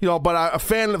 But a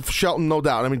fan of Shelton, no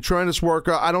doubt. I mean, tremendous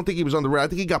worker. I don't think he was underrated. I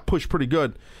think he got pushed pretty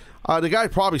good. The guy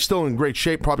probably still in great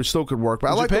shape, probably still could work.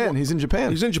 But Japan. He's in Japan.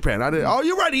 He's in Japan. Oh,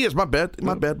 you're right. He is. My bad.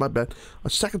 A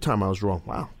second time I was wrong.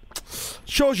 Wow.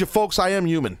 Shows you, folks, I am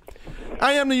human.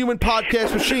 I am the human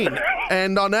podcast machine.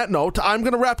 And on that note, I'm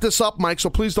going to wrap this up, Mike, so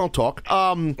please don't talk.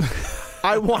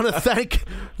 I want to thank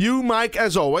you, Mike,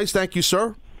 as always. Thank you,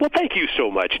 sir. Well, thank you so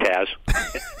much, Taz.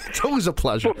 It's always a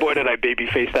pleasure. Boy, did I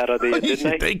babyface that on the end,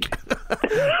 didn't I? Think.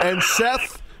 And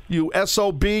Seth, you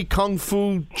SOB, Kung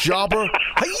Fu Jobber.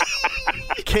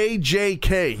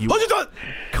 KJK. You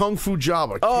Kung Fu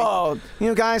Jobber. Oh,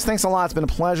 guys, thanks a lot. It's been a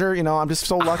pleasure. I'm just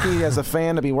so lucky as a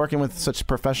fan to be working with such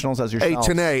professionals as yourself.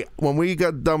 Hey, Tanae, when we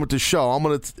got done with the show, I'm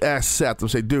going to ask Seth and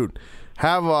say, dude,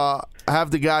 have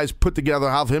the guys put together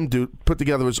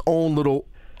his own little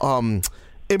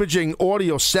imaging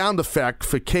audio sound effect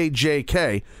for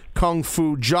KJK, Kung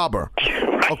Fu Jobber.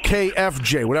 Or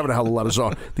KFJ, whatever the hell the letters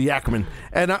are, the acronym.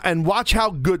 And watch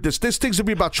how good this thing's going to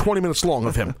be about 20 minutes long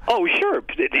of him. Oh, sure.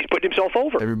 He's putting himself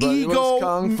over. Everybody was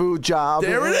Kung Fu Jobber.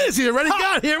 There it is. He already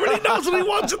got it. He already knows what he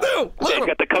wants to do. He's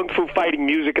got the Kung Fu fighting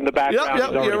music in the background.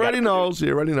 Yep. He already knows.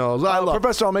 I love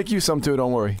Professor, I'll make you some too,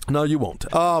 don't worry. No, you won't.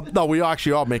 No, we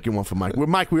actually are making one for Mike.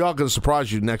 Mike, we are going to surprise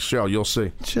you next show. You'll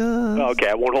see. Okay,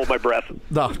 I won't hold my breath.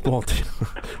 No, won't.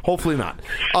 Hopefully not.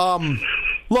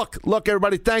 Look,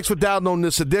 everybody, thanks for downloading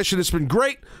this edition. It's been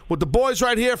great with the boys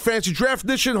right here, Fancy Draft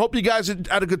Edition. Hope you guys had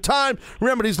a good time.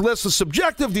 Remember, these lists are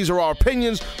subjective. These are our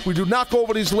opinions. We do not go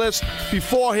over these lists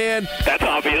beforehand. That's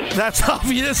obvious. That's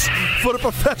obvious. For the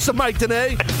Professor Mike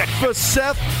today, for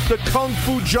Seth, the Kung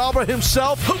Fu Jobber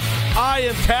himself, I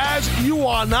am Taz. You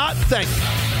are not. Thank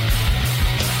you.